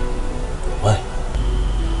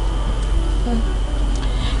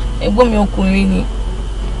 Ẹ̀gbọ́n mi ọkùnrin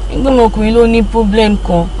ló ní problem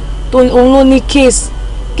kan tó òun ló ní case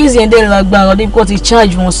yẹn dẹ̀ lágbára débi kó ti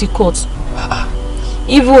charge wọn sí court.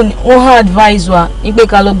 Even wọ́n advise wa ní pé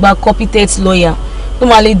ká lọ gba competent lawyer tó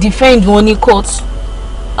máa lè defend wọn ní court.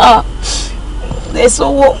 Ẹ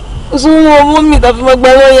sọ́wọ́ ọmọ mi tàbí máa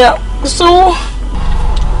gba lawyer sọ́wọ́.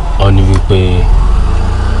 Wọ́n ní wípé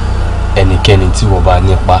ẹnikẹ́ni tí wọ́n bá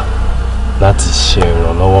nípa láti ṣe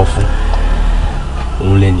ìrànlọ́wọ́ fún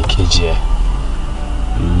òun lẹ́ni kejì ẹ̀.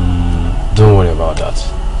 Don't worry about that.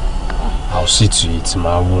 I'll see to it.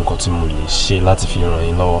 Máa wo nǹkan tí mo lè ṣe láti fi ràn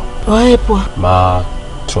yín lọ́wọ́. Wàá help wa. Má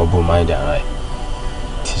trouble mind ara ẹ̀.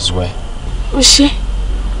 It is well. Ó ṣé.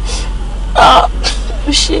 Ó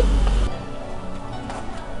ṣé.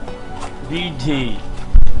 BJ,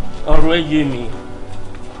 ọ̀rọ̀ ẹ yé mi.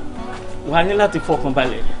 Wà á ní láti fọkàn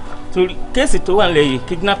balẹ̀. Torí kéèsì tó wà nílẹ̀ yìí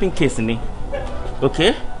kidnapping case ni.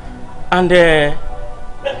 Okay? And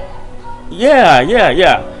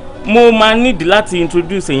yeah. Mo máa need láti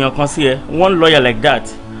introduce èèyàn kan sí ẹ, one lawyer like that.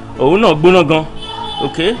 Òun náà gbóná gan,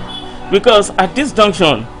 okay? Because at this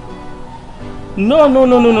junction,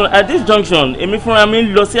 No. At this junction, èmi fúnra mi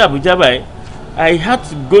lọ sí Abuja báyìí. I had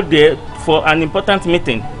to go there for an important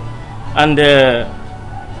meeting. And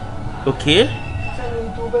okay.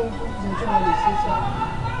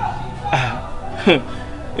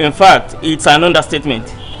 In fact, it's an understatement.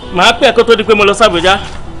 Màá pè kó tó di pé mo lọ sí Abuja.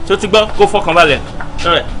 Ṣó ti gbọ́ kó fọkàn balẹ̀.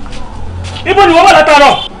 Ibo ni wọ́n wà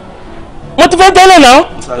látàárọ̀? Mo ti fẹ́ délé náà.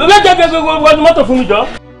 Gbẹ́gbẹ́gbẹ́ wọ́n mọ́tò fún mi jọ.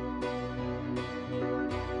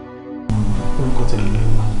 Orúkọ tèmi ni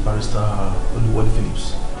Barrister Olúwọlé Phillips.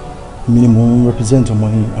 Mi ni mo represent ọmọ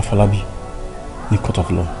ní Afọlábí ní Court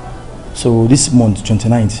of Law. So this month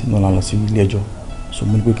 29th náà la lọ sí ilé ẹjọ́. So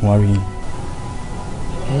mo ní pé kí wọ́n rí yín.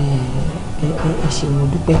 Ẹ ṣé mo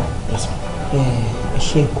dúpẹ́. Ẹ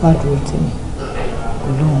ṣé kú àdúró tèmi.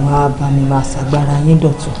 Ọlọ́run á bá mi máa ṣàgbára yín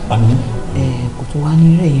dọ̀tun. Àmín. Kò tún wá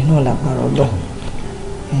ní rẹ̀yìn náà lágbára Ọlọ́run.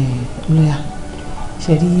 Lọ́yà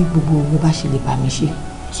ṣe rí gbogbo bó bá ṣe lè bá mi ṣe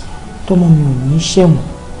tọ́mọ mi ò ní ṣẹ̀wọ̀n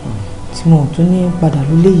tí wọn ò tún ní padà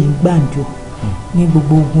lólè yìí gbàǹjo ní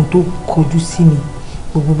gbogbo ogun tó kọjú sí mi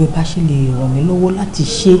gbogbo bó bá ṣe lè ràn mí lọ́wọ́ láti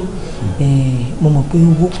ṣe mo mọ̀ pé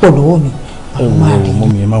owó pọ̀ lọ́wọ́ mi àwọn máa rí.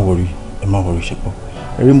 Mọ́mí ẹ má wọrí ṣe pọ̀.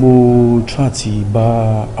 Ẹ̀rí mo tún àti bá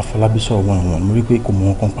Afọlábí sọ̀rọ̀ wọn mo rí pé kò mọ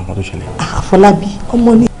wọn kàn pa nǹkan tó ṣẹlẹ̀. Afọlábí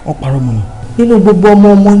ọmọ ni. Wọ́n parọ́ mọ́ ni. Nínú gbogbo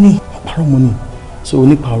ọmọ ni. Wọ́n parọ́ mọ́ ni. So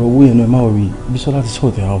nípa ọ̀rọ̀ owó yẹn náà ẹ má wọrí Bísọ́lá ti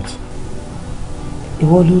sort it out.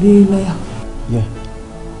 Ìwọ lórí lọ́yà. Yeah.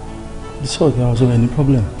 They sort it out, so any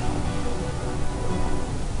problem.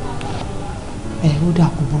 Ó dà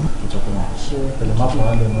kú bọ́. Ẹ̀lẹ́ má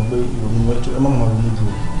fọwọ́ lẹ́nu pé ìròyìn ẹ má máa ronú ju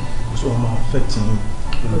so wọ́n máa affect yín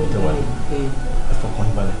nínú ìtẹ̀ wáyé. Ẹ fọkàn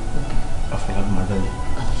yín balẹ̀. Afọlábí máa jáde.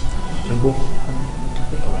 Ẹ gbọ́.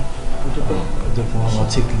 Ẹ jẹ́ kí wọ́n máa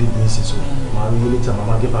take lead ní ìsinsò. Màá rí yín later,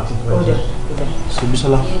 màá get back to you. So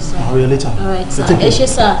Bísọ́lá, màá rí yín later. All right, sir. Ẹ ṣé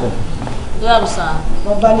sir. Dàbọ̀ sà.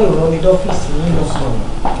 Wọ́n bá lè rọ mi dọ́fíìsì yín lọ sọ̀rọ̀.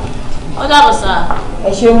 Ó dàbọ̀ sà.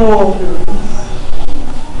 Ẹ ṣé mú o.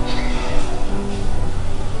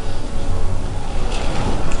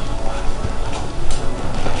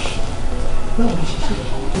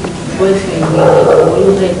 Boyfriend mi àwọn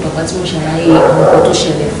ló bẹ̀rẹ̀ bàbá tí mo ṣàlàyé àwọn nǹkan tó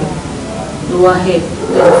ṣẹlẹ̀ fún ló wá help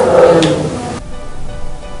lẹ́yìn fún lọ́yà lọ.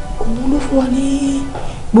 Òun ló fún wa ní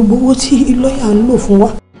gbogbo owó tí lọ́yà ń lò fún wa.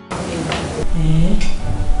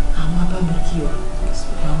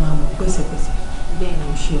 Pẹ̀sẹ̀pẹ̀sẹ̀ bẹ́ẹ̀ ni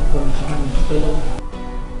ó ṣe ọkọ mi bá mi dúpẹ́ lọ́wọ́.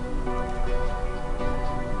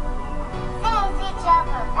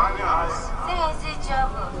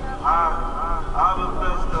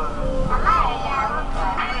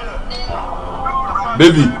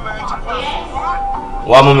 Baby,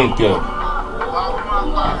 wá mú mi kí ọ.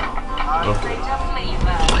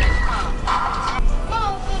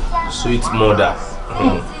 Sweet mother.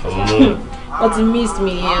 What you missed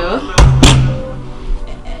me here?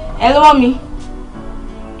 Hello, mommy.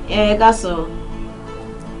 That's all.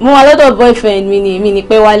 Mo wà lọ́dọ̀ boyfriend mi ni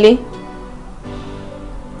pẹ́ wálé.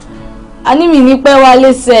 Ani mi ní pẹ́ wálé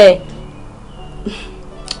ṣe.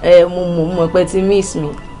 Mo pé ti miss me.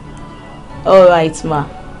 All right, ma.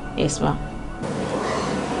 Yes, ma.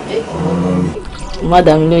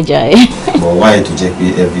 Madam ló Jaye. But why to check me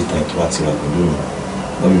every time to wá ti wà pẹ̀lú mi?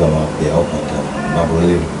 Wọ́n mi bàbá pè é ọ̀pọ̀ ọ̀dà. Bàbá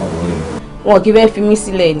olè mi. Wọn kì í fẹ́ fi mí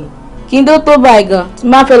sílẹ̀ ni. Kí n tó báyìí gan tí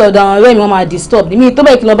máa fẹ́ lọ́dọ̀ àwọn ọ̀rẹ́ mi wọ́n máa disturb mi tó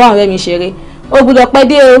bẹ́ẹ̀ kí n lọ bá àwọn ọ̀rẹ́ mi ṣeré ó gbọ́dọ̀ pẹ́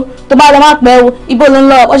dé o tó bá lọ má pẹ́ o ibo ló ń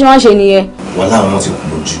lọ ó ṣe máa ń ṣe nìyẹn. Wàhálà àwọn ti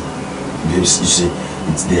pọ̀ jù you see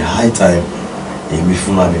it's the high time èmi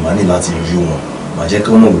fúnra mi máa ní láti rí wọn màá jẹ́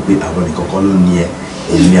kí wọ́n mọ̀ wípé àwọn nìkan kọ́ ló ní ẹ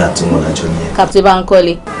èmi àti wọn lájọ ní ẹ. Captain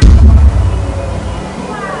Bankole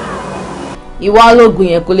ìwà ológun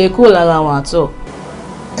yẹn kò lè kúrò lára àwọn àtọ.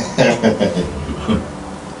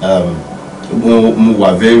 Mo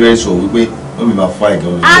wà very sure wípé wọ́n mi máa fine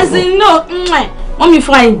gan. As in no wọ́n mi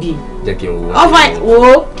fine bi. Jẹ́ kí n wo. Ọ fine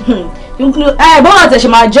wo bọ́lá tẹ̀ ṣe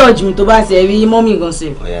máa judge mi tó bá ṣe rí mọ́mí gan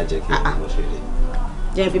ṣe. Ọ̀ya jẹ́ kí n wo ṣe lè.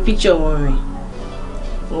 Jẹ́ fi picture wọn rìn.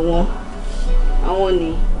 Àwọn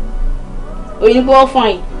ni oyin pé wọ́n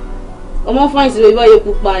fine ọmọ fine sí lórí báyìí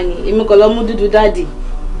pupa ni èmi kò lọ mú dúdú dáàdì.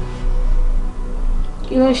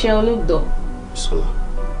 Kí ló ṣe olóògbé? Bísọ́lá.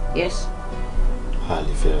 Yes. A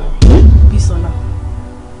lè fẹ́ ra.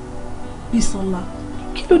 Bísọ́lá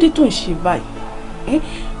kí ló dé tó ń ṣe báyìí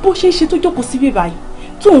bó ṣe ń ṣe tó jókòó síbí báyìí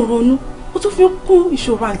tó ń ronú ó tún fi ń kún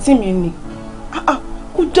ìṣòro àǹtí mi ni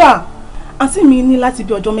kódà àǹtí mi ní láti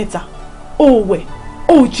bí ọjọ́ mẹ́ta ó wẹ̀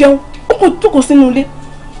ó jẹun ó kò jókòó sínú ilé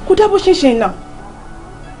kódà bó ṣe ń ṣe náà.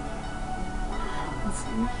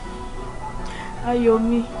 Ayọ̀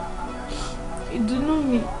mi ìdùnnú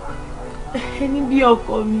mi ẹni bí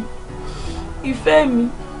ọkọ mi ìfẹ́ mi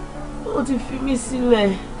ó ti fi mí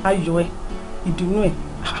sílẹ̀. Ayọ̀ ẹ ìdùnnú ẹ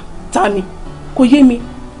ta ni kò yé mi.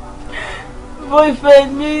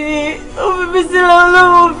 boyfriend mi ni ó fi mí sílẹ̀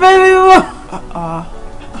olóhùn fẹ́ mi mọ́.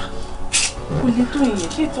 kò lè tó ìyẹn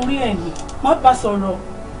ṣé torí ẹ̀ ní má bá sọ̀rọ̀.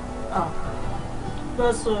 bá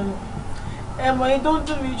sọ̀rọ̀ ẹ̀mọ̀ yìí tó ń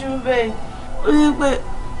dùn mí jù bẹ́ẹ̀ ó ní pé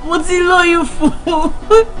mo ti lóyún fún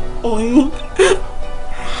oyún.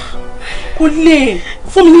 kò lè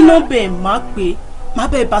fún mi ní nọ́mbà ẹ̀ má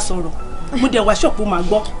bẹ́ẹ̀ bá sọ̀rọ̀ mo dẹ̀ wá ṣọ́ọ̀pù máa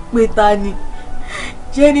gbọ́. pé ta ni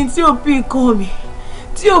jẹni tí ò bí nǹkan mi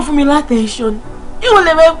tí ò fún mi látẹ̀ṣọ́n yóò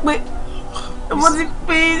lè fẹ́ pé mo ti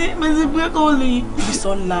pé kò lè.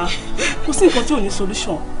 Bísọ́lá kò sí nǹkan tí ò ní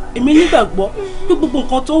solution èmi nígbàgbọ́ pé gbogbo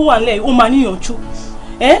nǹkan tó wà lẹ́yìn ó máa níyànjú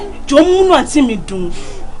jọ múnú àǹtí mi dùn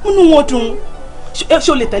múnú wọn dùn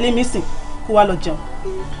ṣé o lè tẹ̀lé mi sìn kó wá lọ jẹun.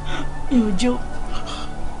 ìròjọ́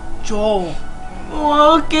jọ wà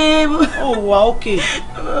ókè. ó wà ókè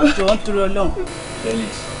jọ ń torí Ọlọ́run.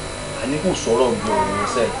 Felix àní kò sọ̀rọ̀ gbọ́ òun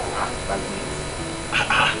ṣe àgbàgbé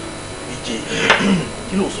ìjẹ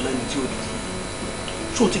kí ló sọ lẹ́nu tí ó di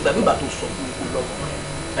ṣó ti gbàgbé bàtò sọ fún mi kó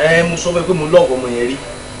lọ́wọ́ mo sọ fún ẹ pé mo lọ́ọ̀gọ́ ọmọ yẹn rí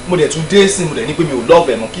mo dẹ̀ tún dé sí mo dẹ̀ ní pé mi ò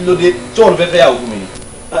lọ́ọ̀fẹ́ mọ́ kí ló dé tí wọ́n fẹ́ yàwó fún mi ni.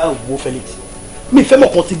 wo Felix mi fẹ́ mọ̀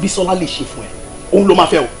kan tí Bísọ́lá lè ṣe fún ẹ òun ló máa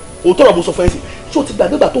fẹ́ o òun tọrọ mo sọ fún ẹ sí ṣó ti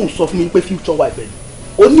gbàgbé bàtò sọ fún mi pé future wife ẹ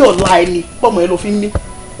ni o ní ọ̀la ẹni pọ́mọ ẹ ló fi ń ní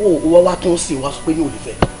o wá tún sí wa sọ pé ní òlè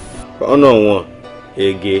fẹ́. ọ̀nà wọn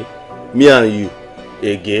ege me and you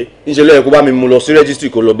ege níṣẹ́ lọ́yẹ̀ kó bá mi mú lọ sí registry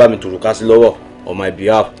kó lọ bá mi tòrùka sí lọ́wọ́ on my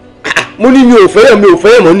behalf. mo ní mi ò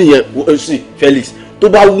fẹ́yẹ̀ mọ́ nìyẹn sí Felix tó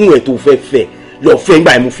bá wù ẹ́ tó fẹ́ lọ fẹ́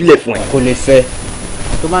ńgbà ẹ̀ mo filẹ̀ fún ẹ. kò lè fẹ́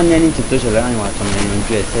tó bá ní ẹni tí tó ṣẹlẹ̀ láàrin àtọmọ ẹni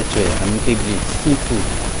ojú ẹ̀ sẹ́tù ẹ̀ àmì kébìlì simple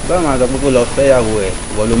báwo máa sọ pé kó lọ fẹ́yàwó ẹ̀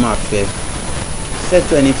wọ́n ló máa fẹ́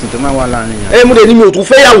sẹ́tù ẹni tí tó máa wà láàrin yàrá. mo dẹ̀ ní mi ò tún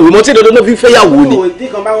fẹ́yàwó mọ́ tí dandan ló fi fẹ́yàwó ni. tí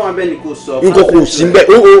kan bá wọn bẹ́ẹ̀ ni kò sọ. nǹkan kò sí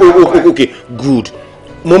bẹ́ẹ̀ ok good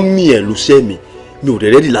mọ́mí ẹ̀ ló ṣẹ́ mi ò dẹ̀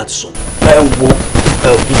rẹ́dì láti sọ. ẹ wo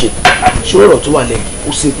díje ṣé ọ̀rọ̀ tó wà lẹ́yìn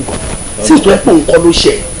ó simple gan tí ìtọ́ ẹ pé nǹkan ló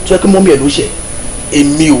ṣe tó ẹ pé mọ́mí ẹ̀ ló ṣe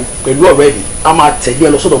èmi o pẹ̀lú ọ̀rẹ́ mi a máa tẹ̀lé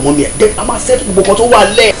ẹ lọ sọ́dọ̀ mọ́mí ẹ̀ then a máa set gbogbo kan tó wà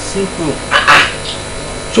lẹ́. simple.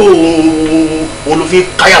 tó o ló fi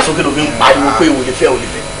káyà sókè ló fi ń pariwo pé o lè fẹ́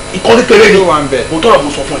ìkọ́ kékeré ni mo tọrọ mo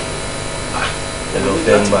sọ fún ẹ. ẹ lọ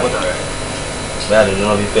fẹ́ ń bá bẹ́ẹ̀ ni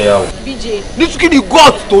wọ́n fi fẹ́ yàwó. nítorí ni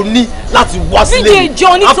god tó ní láti wá sílé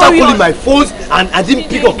mi after calling my phone and I didn't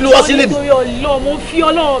pick up kí ló wá sílé mi. mo fi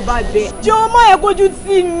Ọlọ́run bá bẹ̀. jọ má yẹ kójú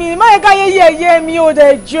tì mí má yẹ káyé yẹ̀yẹ́ mi ò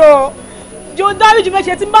dẹ̀ jọ dáríjì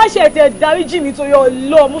mẹ́ṣẹ̀ tí má ṣe tẹ̀ dáríjì mi torí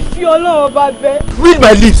Ọlọ́run mo fi Ọlọ́run bá bẹ̀. read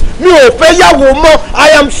my lips mi ò fẹ́ yàwó mọ́ I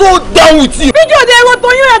am so down with you. fídíò òde ẹ̀rọ tó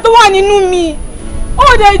yún ẹ̀ tó wà nínú mi ó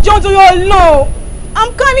dẹ̀ jọ torí Ọlọ́run I'm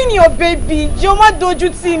carrying your baby jọ má dojú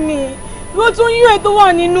tì mí ló tún yún ẹ tó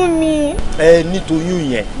wà nínú mi.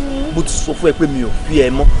 nítorí yẹn mo ti sọ fún ẹ pé mi ò fi ẹ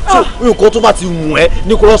mọ́ so nǹkan tó bá ti wù ẹ́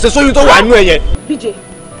ní kò lọ ṣe sóyún tó wà nínú ẹ yẹn. BJ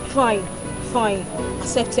fine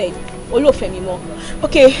accepted olóòfẹ́ mi mọ́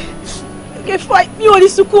okay fine mi ò ní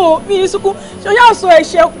sunkún ṣọyá sọ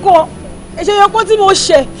ẹ̀ṣẹ̀ kan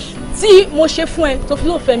tí mo ṣe fún ẹ tó fi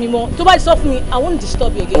lóòfẹ́ mi mọ́ tó bá ti sọ fún mi I won't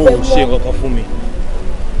disturb you again. ó ṣe kankan fún mi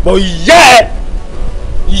bọ ìyá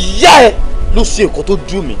ẹ ló ṣe nǹkan tó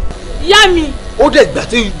dùn mí. Ìyá mi. ó dẹ̀ gbà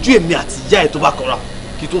tí ojú èmi àti ìyá ẹ̀ tó bá kọ́ra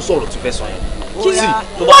kí tó sọ̀rọ̀ tí fẹ́ sọ yẹn.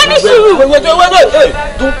 wọ́n ní sùúrù. wait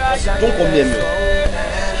don't come near me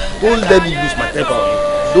don't let me lose my temper on you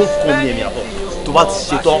don't come near me at all tó bá ti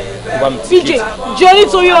ṣe tán tó bá mi ti kéètì. BJ jẹ́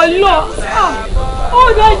nítorí ọlọ́ ó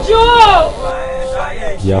dẹ̀ jọ.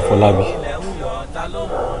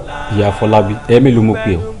 ìyá Fọlábí mélòó mo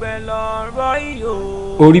pè ọ́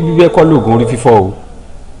orí bíbẹ́ kọ́ lóògùn orí fífọ́ o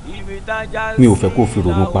mi ò fẹ́ kó fi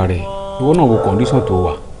ronú parẹ́ ìwọ náà wo kọ́ndíṣàn tó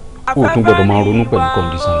wà o tún gbọ́dọ̀ máa ronú pẹ̀lú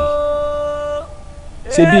kọ́ndíṣàn yìí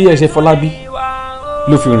ṣé bí ẹsẹ̀ Fọlábí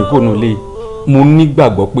ló fi rìn kóònù lé mo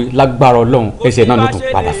nígbàgbọ́ pé lágbára Ọlọ́run ẹsẹ̀ náà ló tún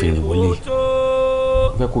padà fi rìn wọlé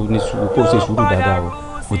fẹ́ kó ní sùúrù kó ṣe sùúrù dáadáa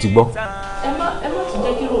o ti gbọ́. ẹ má ti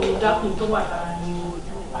jẹ́ kí ròmí dákun tó wà lára ní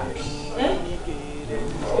ojú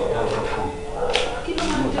kí ló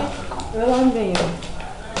máa ń jà ẹ wá ń bẹ̀yẹ̀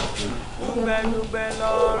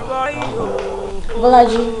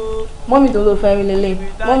Bọ́lájí mọ́mì tó ló fẹ́ rí lélẹ̀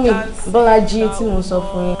mọ́mì Bọ́lájí tí mo sọ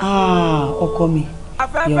fún yín. ọkọ mi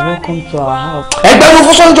you are welcome to our house. ẹgbẹ́ ló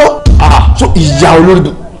fún sọ́njọ́ so ìyá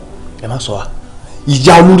olórí ẹ má sọ wa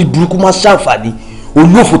ìyá olórí burúkú máa ṣàǹfààní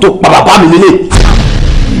olóòfò tó pa bàbá mi lélẹ̀.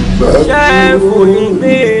 ṣé fòyìn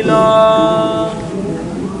gbé lọ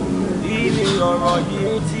ibi ọ̀rọ̀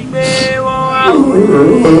yìí ti gbé wọ́n wá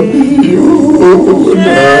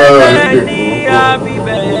ṣé ní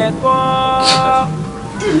àbíbẹ̀ kọ́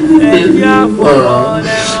ẹ̀jẹ̀ àfọ̀rọ̀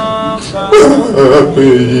lẹ́wọ̀n kan.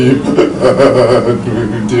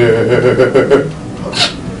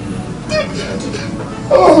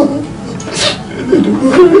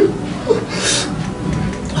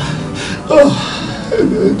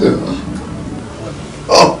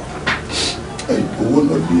 owó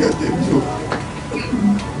náà bí àjẹ́ mi ó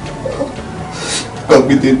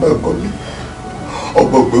gbàgbé náà kọ́lé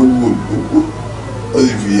ọgbà pé wò lówó ó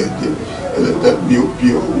sì fi àjẹ́ ẹlẹ́dàá mi ó bí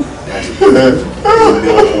ọ̀hún.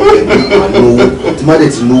 tí má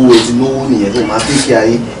dẹ̀ ti náwó nìyẹn tó máa tẹ́kẹ̀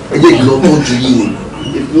ayé ẹ jẹ́ kí lọ tọ́jú yìí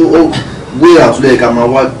ni wé àtúlẹ̀ ká máa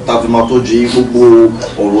wá tàbí máa tọ́jú yìí gbogbo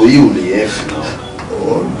ọ̀rọ̀ yìí ò lè ẹ́ fi náà.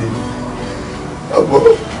 àbọ̀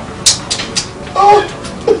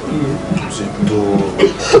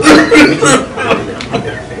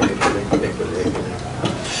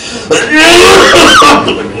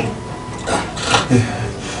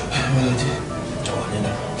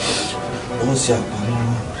wọ́n ṣe àpamọ́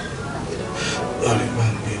ọ̀rẹ́ bá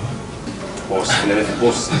ń gbé wá. bọ́ọ̀sì lẹ́lẹ́ fi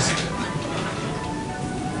bọ́ọ̀sì sí.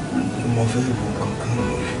 mo fẹ́ wo kankan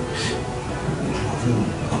lórí mo fẹ́ wo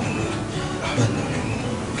kankan lórí bá nà mí mú.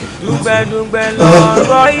 dùgbẹ́dùgbẹ́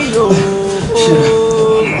lọ́rọ̀ ìlò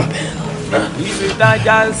ibi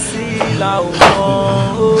tájà sí la ò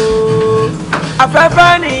mọ̀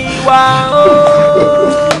afẹ́fẹ́ ní ìwà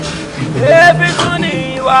ebi tún ní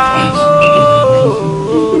ìwà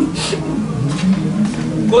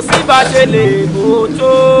kò sí bàjẹ́ lè bò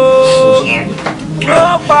tó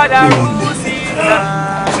ó padà rú sí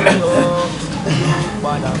ìdájọ́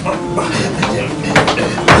padà kú.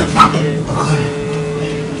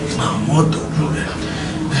 àwọn ọ̀dọ́jú rẹ̀.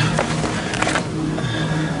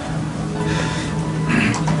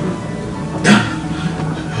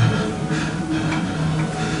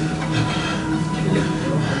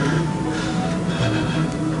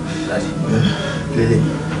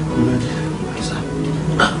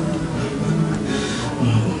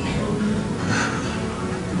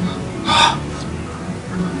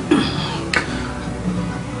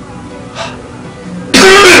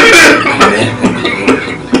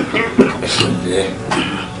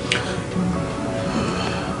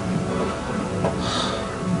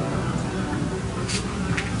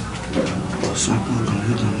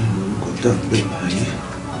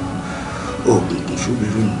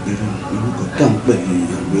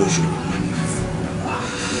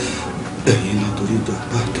 ẹ̀yin náà torí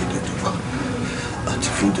ìjọba àtẹ̀lẹ́jọba àti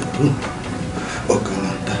fún tẹ̀tún ọ̀gá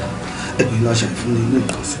náà dá ẹ̀yin láṣà ìfúnni ní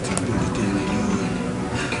nǹkan sí ti gbé ìdí ẹni lọ́wọ́ ẹni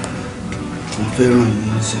wọ́n fẹ́ràn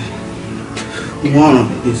yín ṣe wọ́n ràn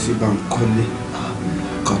mí sí Bánkọ́lé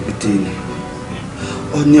kápítẹ́nì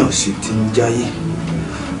ó ní ọ̀sìn tí ń jáyé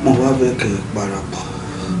mo wá fẹ́ kẹ́ ẹ parapọ̀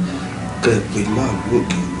kẹ́ ẹ pè láàlú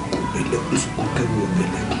òkè òkú ẹlẹ́kùn sunkún kẹ́rù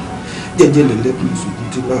ọ̀bẹ̀lẹ́kùn jẹ́jẹ́ lẹ́lẹ́kùn sunkún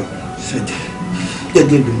tí láàlú ṣẹ̀jẹ̀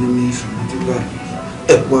jẹ́jẹ́ lóní mi sunkún tí láàlú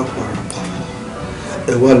ẹ wá parapọ̀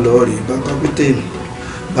ẹ wá lọ́ọ́ rí bá kápítẹ́nì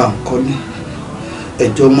Bánkọ́lé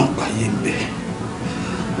ẹjọ́ mọ̀ páyé ń bẹ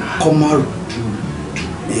kọ́ má rojú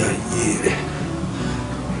bí ayé rẹ̀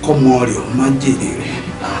kọ́ mọ rẹ̀ ọ má jèrè rẹ̀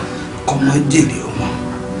kọ́ má jèrè ọmọ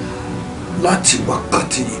láti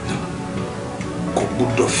wákàtí yìí lọ kò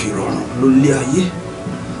gbọ́dọ̀ fi rọrùn lólé ayé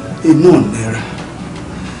inú ọ̀nẹ́ra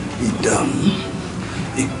ìdààmú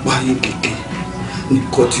ìpayín kékeré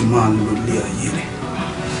nìkan ti máa ń lólé ayé rẹ̀.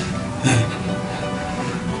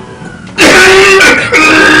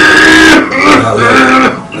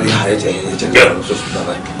 ẹ̀jẹ̀ kí ọ̀rọ̀ sọ̀sọ̀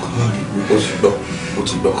bàbá yìí ó ti gbọ́ ó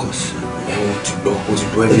ti gbọ́ ó ti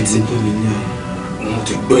gbọ́ everything mo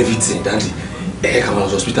ti gbọ́ everything dáàdì ká máa lọ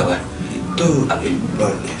sí hospital báyìí. tó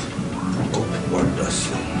balẹ̀ kó padà sí.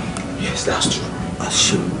 Yes, that's true.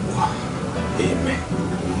 àṣẹ wà. Amen.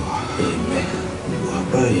 Amen. wà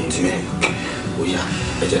báyìí tí ó yá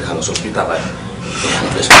ẹ jẹ́ ká lọ sí hospital báyìí.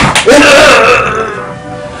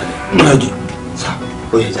 Májì. Sá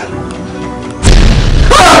ó yẹ já lọ.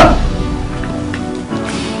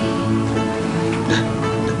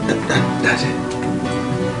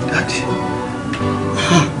 Daddy.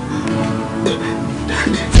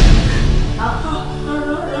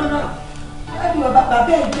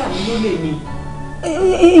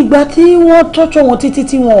 Ìgbà tí wọ́n tọ́jọ́ wọn títí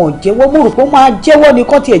tí wọn ò jẹ́wọ́ mo rò pé wọ́n máa jẹ́wọ́ ni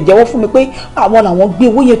kán tiẹ̀ jẹ́wọ́ fún mi pé àwọn làwọn gbé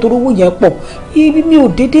owó yẹn torí owó yẹn pọ̀ ibi mi ò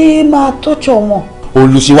déédéé máa tọ́jọ́ wọn.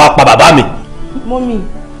 olùsí wa pa bàbá mi. mọ́mì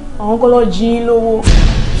àwọn kọ́ lọ jí yín lówó.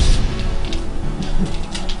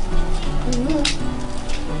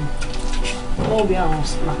 wọ́n bí àwọn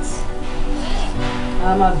smart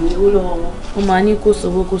a máa bèèrè owó lọ́wọ́ wọn wọ́n máa ní kó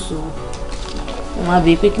sọ́wọ́ wọ́n máa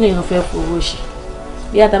bèèrè pé kí lèèyàn fẹ́ fowó ṣe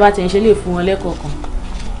bí àtàbà tí ń ṣe lè fún wọn lẹ́kọ̀ọ̀kan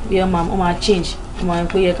bí wọ́n máa change wọ́n máa ń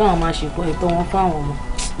pé yẹ káwọn máa ṣètò ẹ̀tọ́ wọn fáwọn ọmọ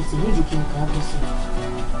ètò nídìí kí n kà á bọ́ sí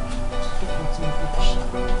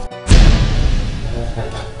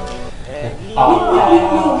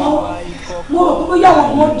mo rò bóyá àwọn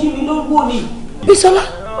ọmọ jí mi lówó ni. Bísọ́lá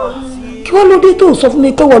kí wọ́n ló dé tó sọ fún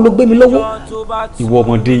mi pé wọ́n ló gbé mi lọ́wọ́. ìwọ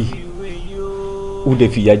ọmọdé yìí ó dẹ̀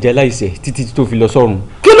fìyà jẹ aláìṣẹ̀ títí tó fi lọ sọ́run.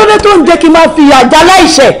 kí ló dé tó ń jẹ́ kí n máa fìyà jẹ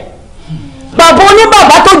aláìṣẹ̀ bàbá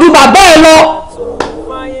oníbàbá tó ju bàbá ẹ lọ.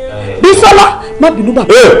 Bísọ́lá má bínú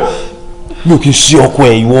bàbá. mi ò kì í ṣe ọkọ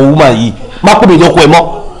ẹ ìwọ wúmà yìí má pè mí lọ́kọ ẹ mọ́.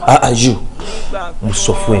 Ayọ̀ mo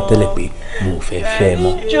sọ fún ẹ tẹ́lẹ̀ pé mo ò fẹ́ fẹ́ ẹ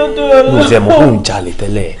mọ́ mo ò fẹ́ mọ́ kó ń jalè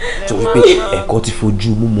tẹ́lẹ̀ torí pé ẹ̀kọ́ ti fojú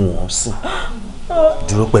mímu wọn sùn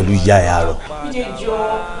dúró pẹ̀lú ìyá ẹ̀ àárọ̀.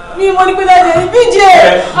 ní mo ní pé dáadé ní bíjẹ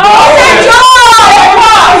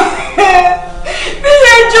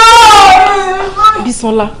bíjẹ.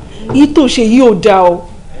 Bísọ́lá èyí tó ṣe yìí ò dáa o.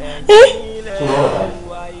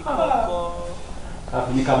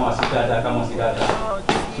 ní ká máa ṣe dáadáa ká máa ṣe dáadáa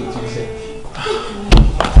tó ti ṣe.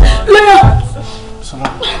 lọ́yà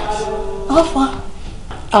ọ̀fà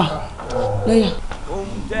lọ́yà.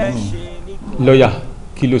 lọ́yà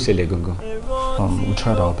kí ló ṣẹlẹ̀ gangan. We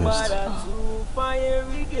tried our best.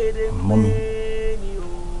 Mommy,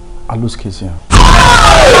 I lose case here.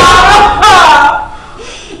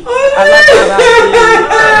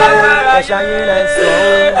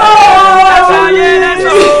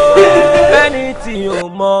 Fẹ́ni tí o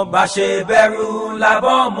mọ̀ bá ṣe bẹ̀rù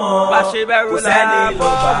lábọ́ mọ́ kò sẹ́ni ló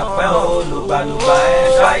bá pẹ́ olùgbàlùgbà ẹ̀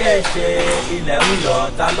ṣayé ṣe ilẹ̀ ń yọ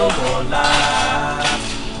ta ló mọ̀ ọ́lá.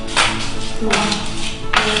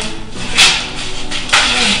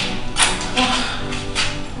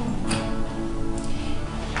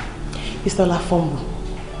 Bísọ́lá fumble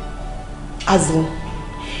as in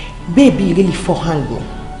baby really forehand me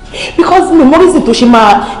because mi mọ reason tó ṣe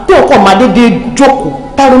máa tí ọkọ máa dédé jókòó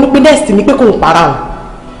táwọn onípe next mi pé kò ń para hàn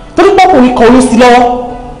torí pọ́kùnrin kan ló sí lọ́wọ́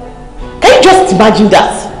can you just imagine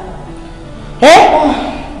that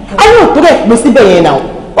ayé ò tó rẹ̀ pé síbẹ̀ yẹn náà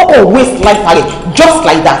ó kàn waste life rẹ̀ just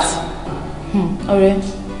like that. ọ̀rẹ́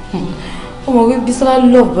ọmọ wí Bísọ́lá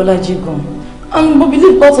love Bọ́lájí gan and mo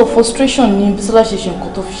believe out of frustration ni Bísọ́lá ṣe ṣe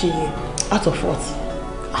nǹkan tó fi ṣe yẹ. Out of what?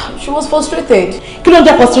 She was frustrated. Kí ló ń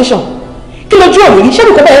jẹ́ frustration? Kí lójú òní rí? Ṣé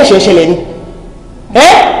nǹkan bẹ́ẹ̀ ṣe ṣẹlẹ̀ ni?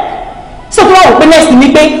 Ṣé kí wọ́n rò pé nẹ́ẹ̀sì mi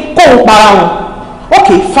pé kó o para wọn?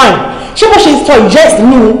 Okay, fine. Ṣé bó ṣe sọ ìjẹ́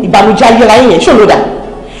nínú ìbànújẹ́ ayérayé yẹn ṣó ló dà?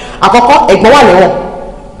 Àkọ́kọ́ ẹ̀gbọ́n wà lẹ́wọ̀n.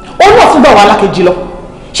 Ó náà tún bẹ̀ wà lákejì lọ.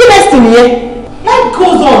 Ṣé nẹ́ẹ̀sì nìyẹn? Life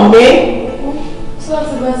goes on, man. Ṣé wọ́n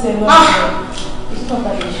ti bá ṣe lọ?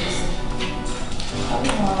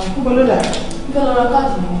 Kúbọ̀ ló dà? Ìfẹ́ lọ ra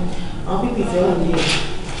káàdì mi. Àwọn pípì fẹ́ wọ́n ní ẹ̀.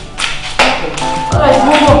 Ọ̀rọ̀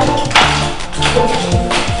ìfowópamọ́.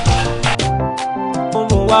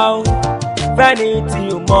 Ọmọ wa o, fẹ́ni tí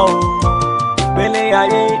o mọ̀ o, pélé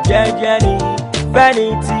ayé jẹ́jẹ́ ni, fẹ́ni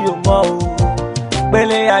tí o mọ̀ o,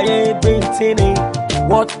 pélé ayé bíntín ni,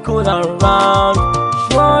 what goes around,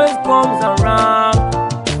 sure it comes around,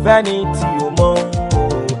 fẹ́ni tí o mọ̀ o,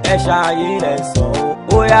 ẹ ṣayé rẹ̀ sọ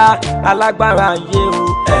o, ó yá alágbára ayé o,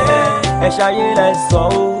 ẹ ṣayé rẹ̀ sọ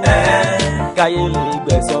o, káyé lè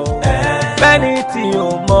gbẹ̀sọ̀ o. Fẹ́ni tí o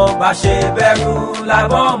mọ̀ bá ṣe bẹ̀rù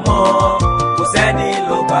lábọ́ mọ́ kò sẹ́ni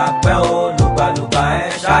ló bá pẹ́ o lùgbàlùgbà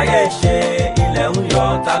ẹ̀ ṣayé ṣe ilẹ̀ ń yọ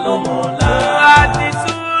ta ló mọ̀ ọ́lá. àti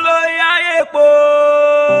sùn ló yáyé po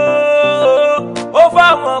ó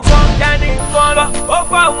fáwọn kan jẹ́ni kan lọ ó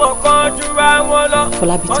fáwọn kan jura wọn lọ.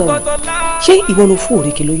 Fọlábí tọ́ mi ṣé ìwọ ló fún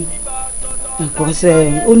òrèké lóyún. because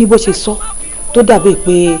ó ní bó ṣe sọ tó dàbí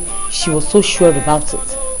pé she was so sure about it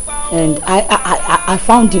and I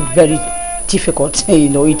found it very difficult. You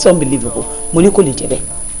know, it's unbelievable. Mo ní kò lè jẹ́ bẹ́ẹ̀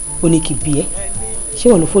ó ní kí bí ẹ ṣé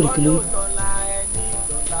ìwọ ló fún òrèké lóyún.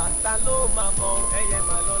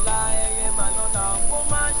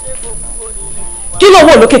 kí ló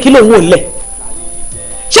wò lókè kí ló wò lẹ̀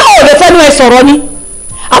ṣé o lè fẹ́nu ẹ sọ̀rọ̀ ni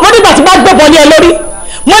àbọ̀ nígbà tí bá gbẹ̀bọ̀ ní ẹ lórí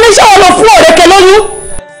mo ní ṣé o lọ fún òrèké lóyún.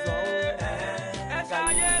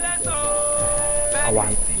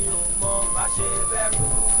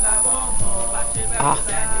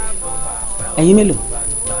 ẹ̀yin mélòó.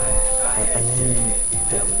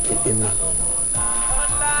 èmi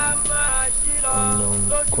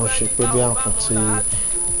kò ṣe pé bí àǹkan tí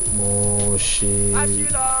mo ṣe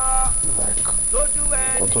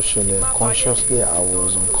nǹkan tó ṣẹlẹ̀ consciously I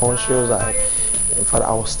was unconscious in fact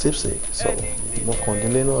I was tipsy so mo kàn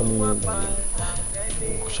délé náà ní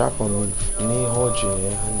ṣàkàn ní ọ̀jì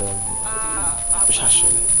yẹn and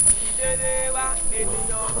ṣàṣẹlẹ̀.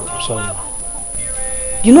 Sorry ma.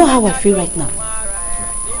 You know how I feel right now?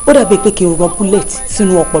 Ó dàbí pé kí n rọ bullet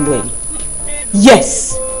sínú ọpọlọ ẹ̀ ni.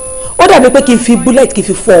 Yes. Ó dàbí pé kí n fi bullet kí n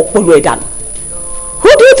fi fọ́ ọpọlọ ẹ̀ dànù. Who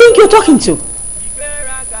do you think you're talking to?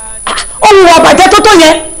 Ohun àbàjẹ́ tó tó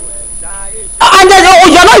yẹn. And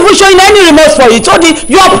you're not even showing any remorse for it.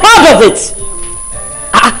 You are proud of it.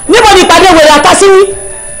 níbo ni ìpàdé wèrè àtàsíwí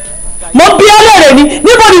mo bí ọlẹ́rẹ̀ ni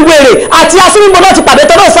níbo ni wèrè àti asíwí mo náà ti pàdé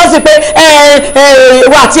tọ́lọ́ sọ́ọ́sì pé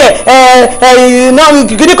wà á tiẹ̀ náà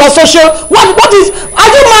kìkìdí kan social what is are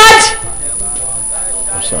you mad?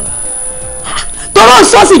 I'm sorry. tọ́lọ́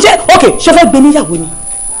sọ́ọ́sì jẹ́ ok ṣe fẹ́ gbé níyàwó ni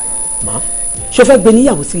ṣe fẹ́ gbé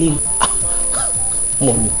níyàwó sílé ni.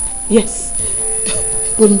 Mommy. Yes.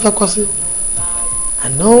 I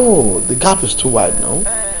know the gap is too wide now.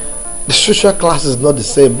 The social class is not the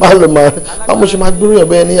same. Baloma, how much am I doing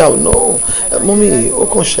about anyhow? No, mommy, o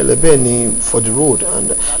kàn ṣẹlẹ̀ bẹ́ẹ̀ ni for the road,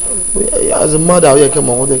 and as a mother, I come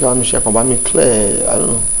on, they can share, come by me clear. I don't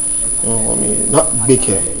know. Mommy, not big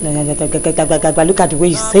here. Look at the way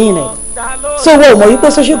you're saying it. So what? Mo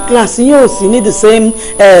yí social class yóò sì ní the same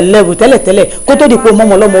level tẹ́lẹ̀tẹ́lẹ̀ kó tó di pé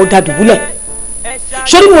mọ́mọ́ lọ́mọ ó dá dùbúlẹ̀.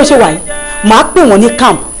 Ṣé bí mo ṣe wà yìí? Màá pè wọ́n ní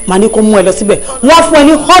camp. Màá ní kó mú ẹ lọ síbẹ̀. Wọ́n fún ẹ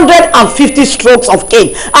ní 150 strokes of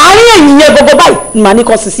cane. Àárín ẹ̀yìn yẹn gbogbo báyìí ni màá ní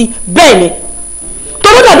kó sisi bẹ́ẹ̀ ni.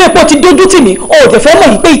 Torí dàbí epo ti dójú tì mí, o ò dẹ̀ fẹ́ mọ̀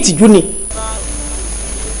yìí pé ìtìjú ni.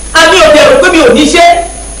 Àmì ò dẹ̀ rò pé mi ò ní ṣe.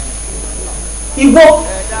 Ìwọ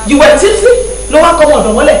ìwẹ̀ títí ló wá kọ́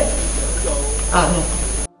ọ̀dọ̀ mọ́lẹ̀.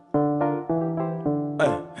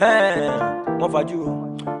 Wọ́n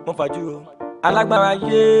fajú o, alágbára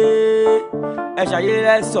yé ẹ ṣàyé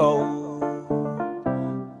ẹ sọ o,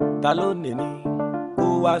 ta ló ní ní kó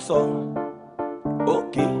wá sọ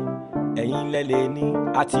òkè ẹ̀yin lẹ́lẹ̀ ní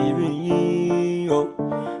àti rí yín o,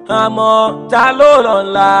 àmọ́ ta ló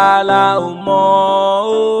lọ́la la ò mọ̀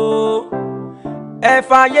o, ẹ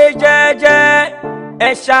fàyè jẹ́jẹ́ ẹ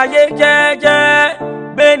ṣàyè jẹ́jẹ́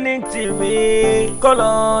bẹ́ẹ̀ni tìrì kọ́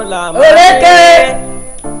lọ́la mọ́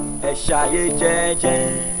ẹ ṣàyè jẹ́jẹ́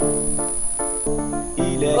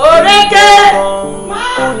ilẹ̀ tí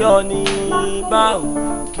wọ́n yọ ní báwo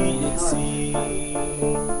kíyèsí.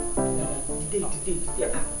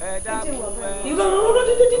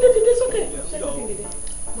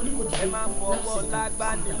 ẹ máa fọwọ́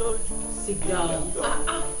lágbáni lójú.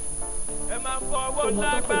 ẹ máa fọwọ́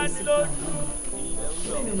lágbáni lójú.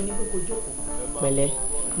 Pẹ̀lẹ́,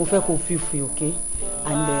 mo fẹ́ kó feel free, okay?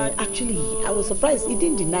 And actually, I was surprised he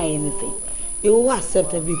didn't deny anything. He will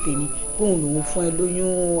accept everything. Kóun fún ẹ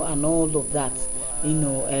lóyún and all of that. You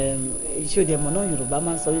know, ṣé o dẹ̀ mọ̀ náà Yorùbá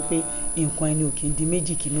máa ń sọ wípé nǹkan ẹni ò kì í di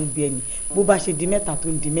méjì kì í ló bí ẹni. Bó bá ṣe di mẹ́ta tó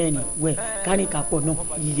ń di mẹ́rin, wẹ̀ kárìkàpọ̀ náà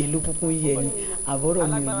yíyẹ ló kúkú yẹ ni. Àbọ̀rọ̀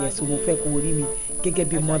mi ò yẹ, so mo fẹ́ kó rí mi gẹ́gẹ́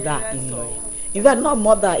bí mother-in-law. In fact, not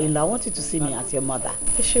mother-in-law, I want you to see me as your mother.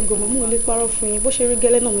 Ẹ ṣe gbọmọ mú ilé parọ́ fún yín bó ṣe rí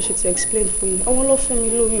gẹ́lẹ́ náà mo ṣe ti explain fún yín àwọn ló fún mi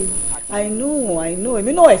lóyún. I know.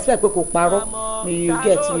 Èmi náà expect pé kò parọ́ mi you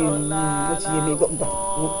get me ó ti yé mi gbọ́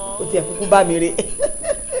ó ti ẹ̀ kúkú bá mi rí.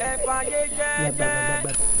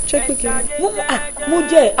 Ṣé pé kí mo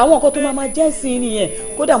jẹ́ àwọn nǹkan tó máa jẹ́ sí i nìyẹn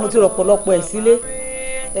kódà mo ti rọ̀pọ̀lọpọ̀ ẹ̀ sílé.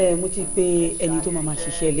 Mo ti pe ẹni tó máa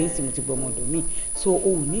ṣiṣẹ́ lẹ́sìn mo ti gbọ́ ọmọdé mi so o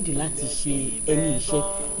ò nídìí láti ṣe ẹni iṣẹ́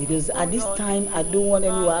because at this time I don't want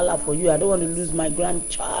any wahala for you I don't want to lose my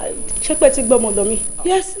grandchild. Ṣé pé ti gbọ́ ọmọdé mi.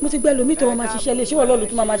 Yes mo ti gbẹ́ lomi tó máa ṣiṣẹ́ lé ṣé wọ́n lọ́ọ̀lù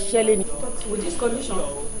tó máa ṣiṣẹ́ lé ni. With this condition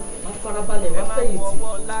máa farabalẹ̀ wá fẹ̀yìntì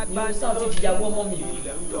ní sáà ti jìyàwó ọmọ mi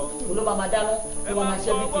kò ló máa dáná ló máa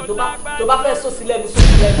ṣẹ́ bíi tó bá fẹ́ sósì lẹ́nu.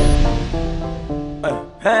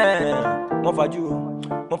 wọ́n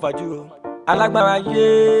fajú o alágbára yé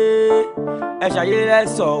ẹ ṣàyè ẹ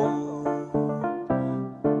sọ o,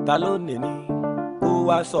 ta ló ní ní kó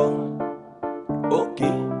wá sọ òkè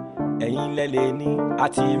ẹ̀yin lẹ́lẹ̀ ní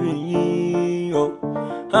àti rí yín o,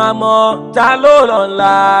 àmọ́ ta ló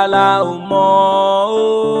lọ́la la ò mọ̀ o,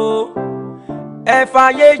 ẹ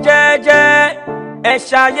fàyè jẹ́jẹ́ ẹ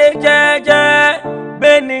ṣàyè jẹ́jẹ́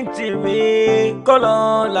bẹ́ẹ̀ni tìrì kọ́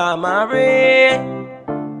lọ́la máa rí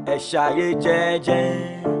ẹ ṣàyè jẹ́jẹ́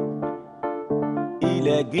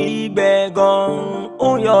ilẹ̀ gbígbẹ gan ó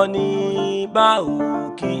yọ ní báwo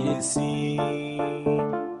kíyèsí.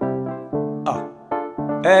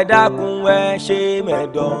 ẹ dákun ẹ ṣe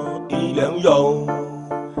mẹ̀dọ̀ ilẹ̀ ń yọ o,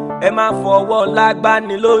 ẹ má fọwọ́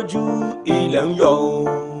lágbáni lójú ilẹ̀ ń yọ o,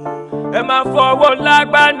 ẹ má fọwọ́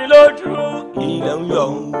lágbáni lójú ilẹ̀ ń yọ o,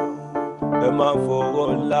 ẹ má fọwọ́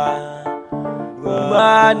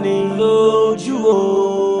lágbáni lójú o,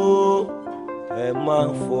 ẹ má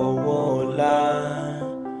fọwọ́ lá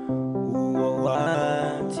wọ wá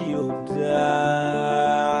tí ó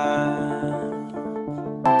dáa.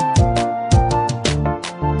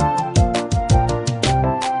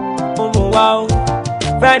 Ohun wa o,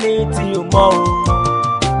 fẹ́ni tí o mọ̀ o,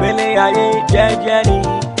 pélé ayé jẹ́jẹ́ ni,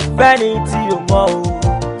 fẹ́ni tí o mọ̀ o,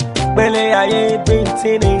 pélé ayé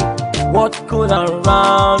bíntín ni, what goes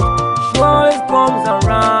around sure comes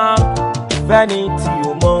around, fẹ́ni tí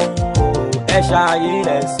o mọ̀ o, ẹ ṣàyè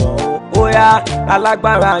ẹ sọ o, ó yá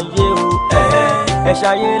alágbára yé o, ẹ ẹ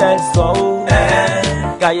ṣayé lẹ́sàn o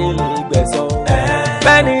káyé lè gbẹ̀san o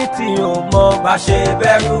bẹ́ni tí o mọ̀ bá ṣe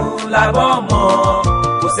bẹ̀rù làbọ̀ mọ́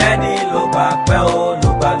kò sẹ́ni ló bá pẹ́ o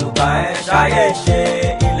lùgbàlùgbà ẹ ṣayé ṣe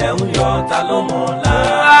ilẹ̀ ń yọ ta ló mọ̀ la.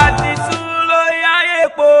 àti sùn ló yáyé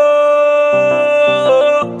po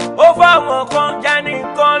ó fáwọn kan jẹ́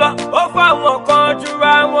nìkan lọ ó fáwọn kan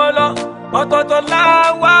jura wọn lọ ọ̀tọ̀ọ̀tọ̀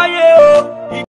láwáyé o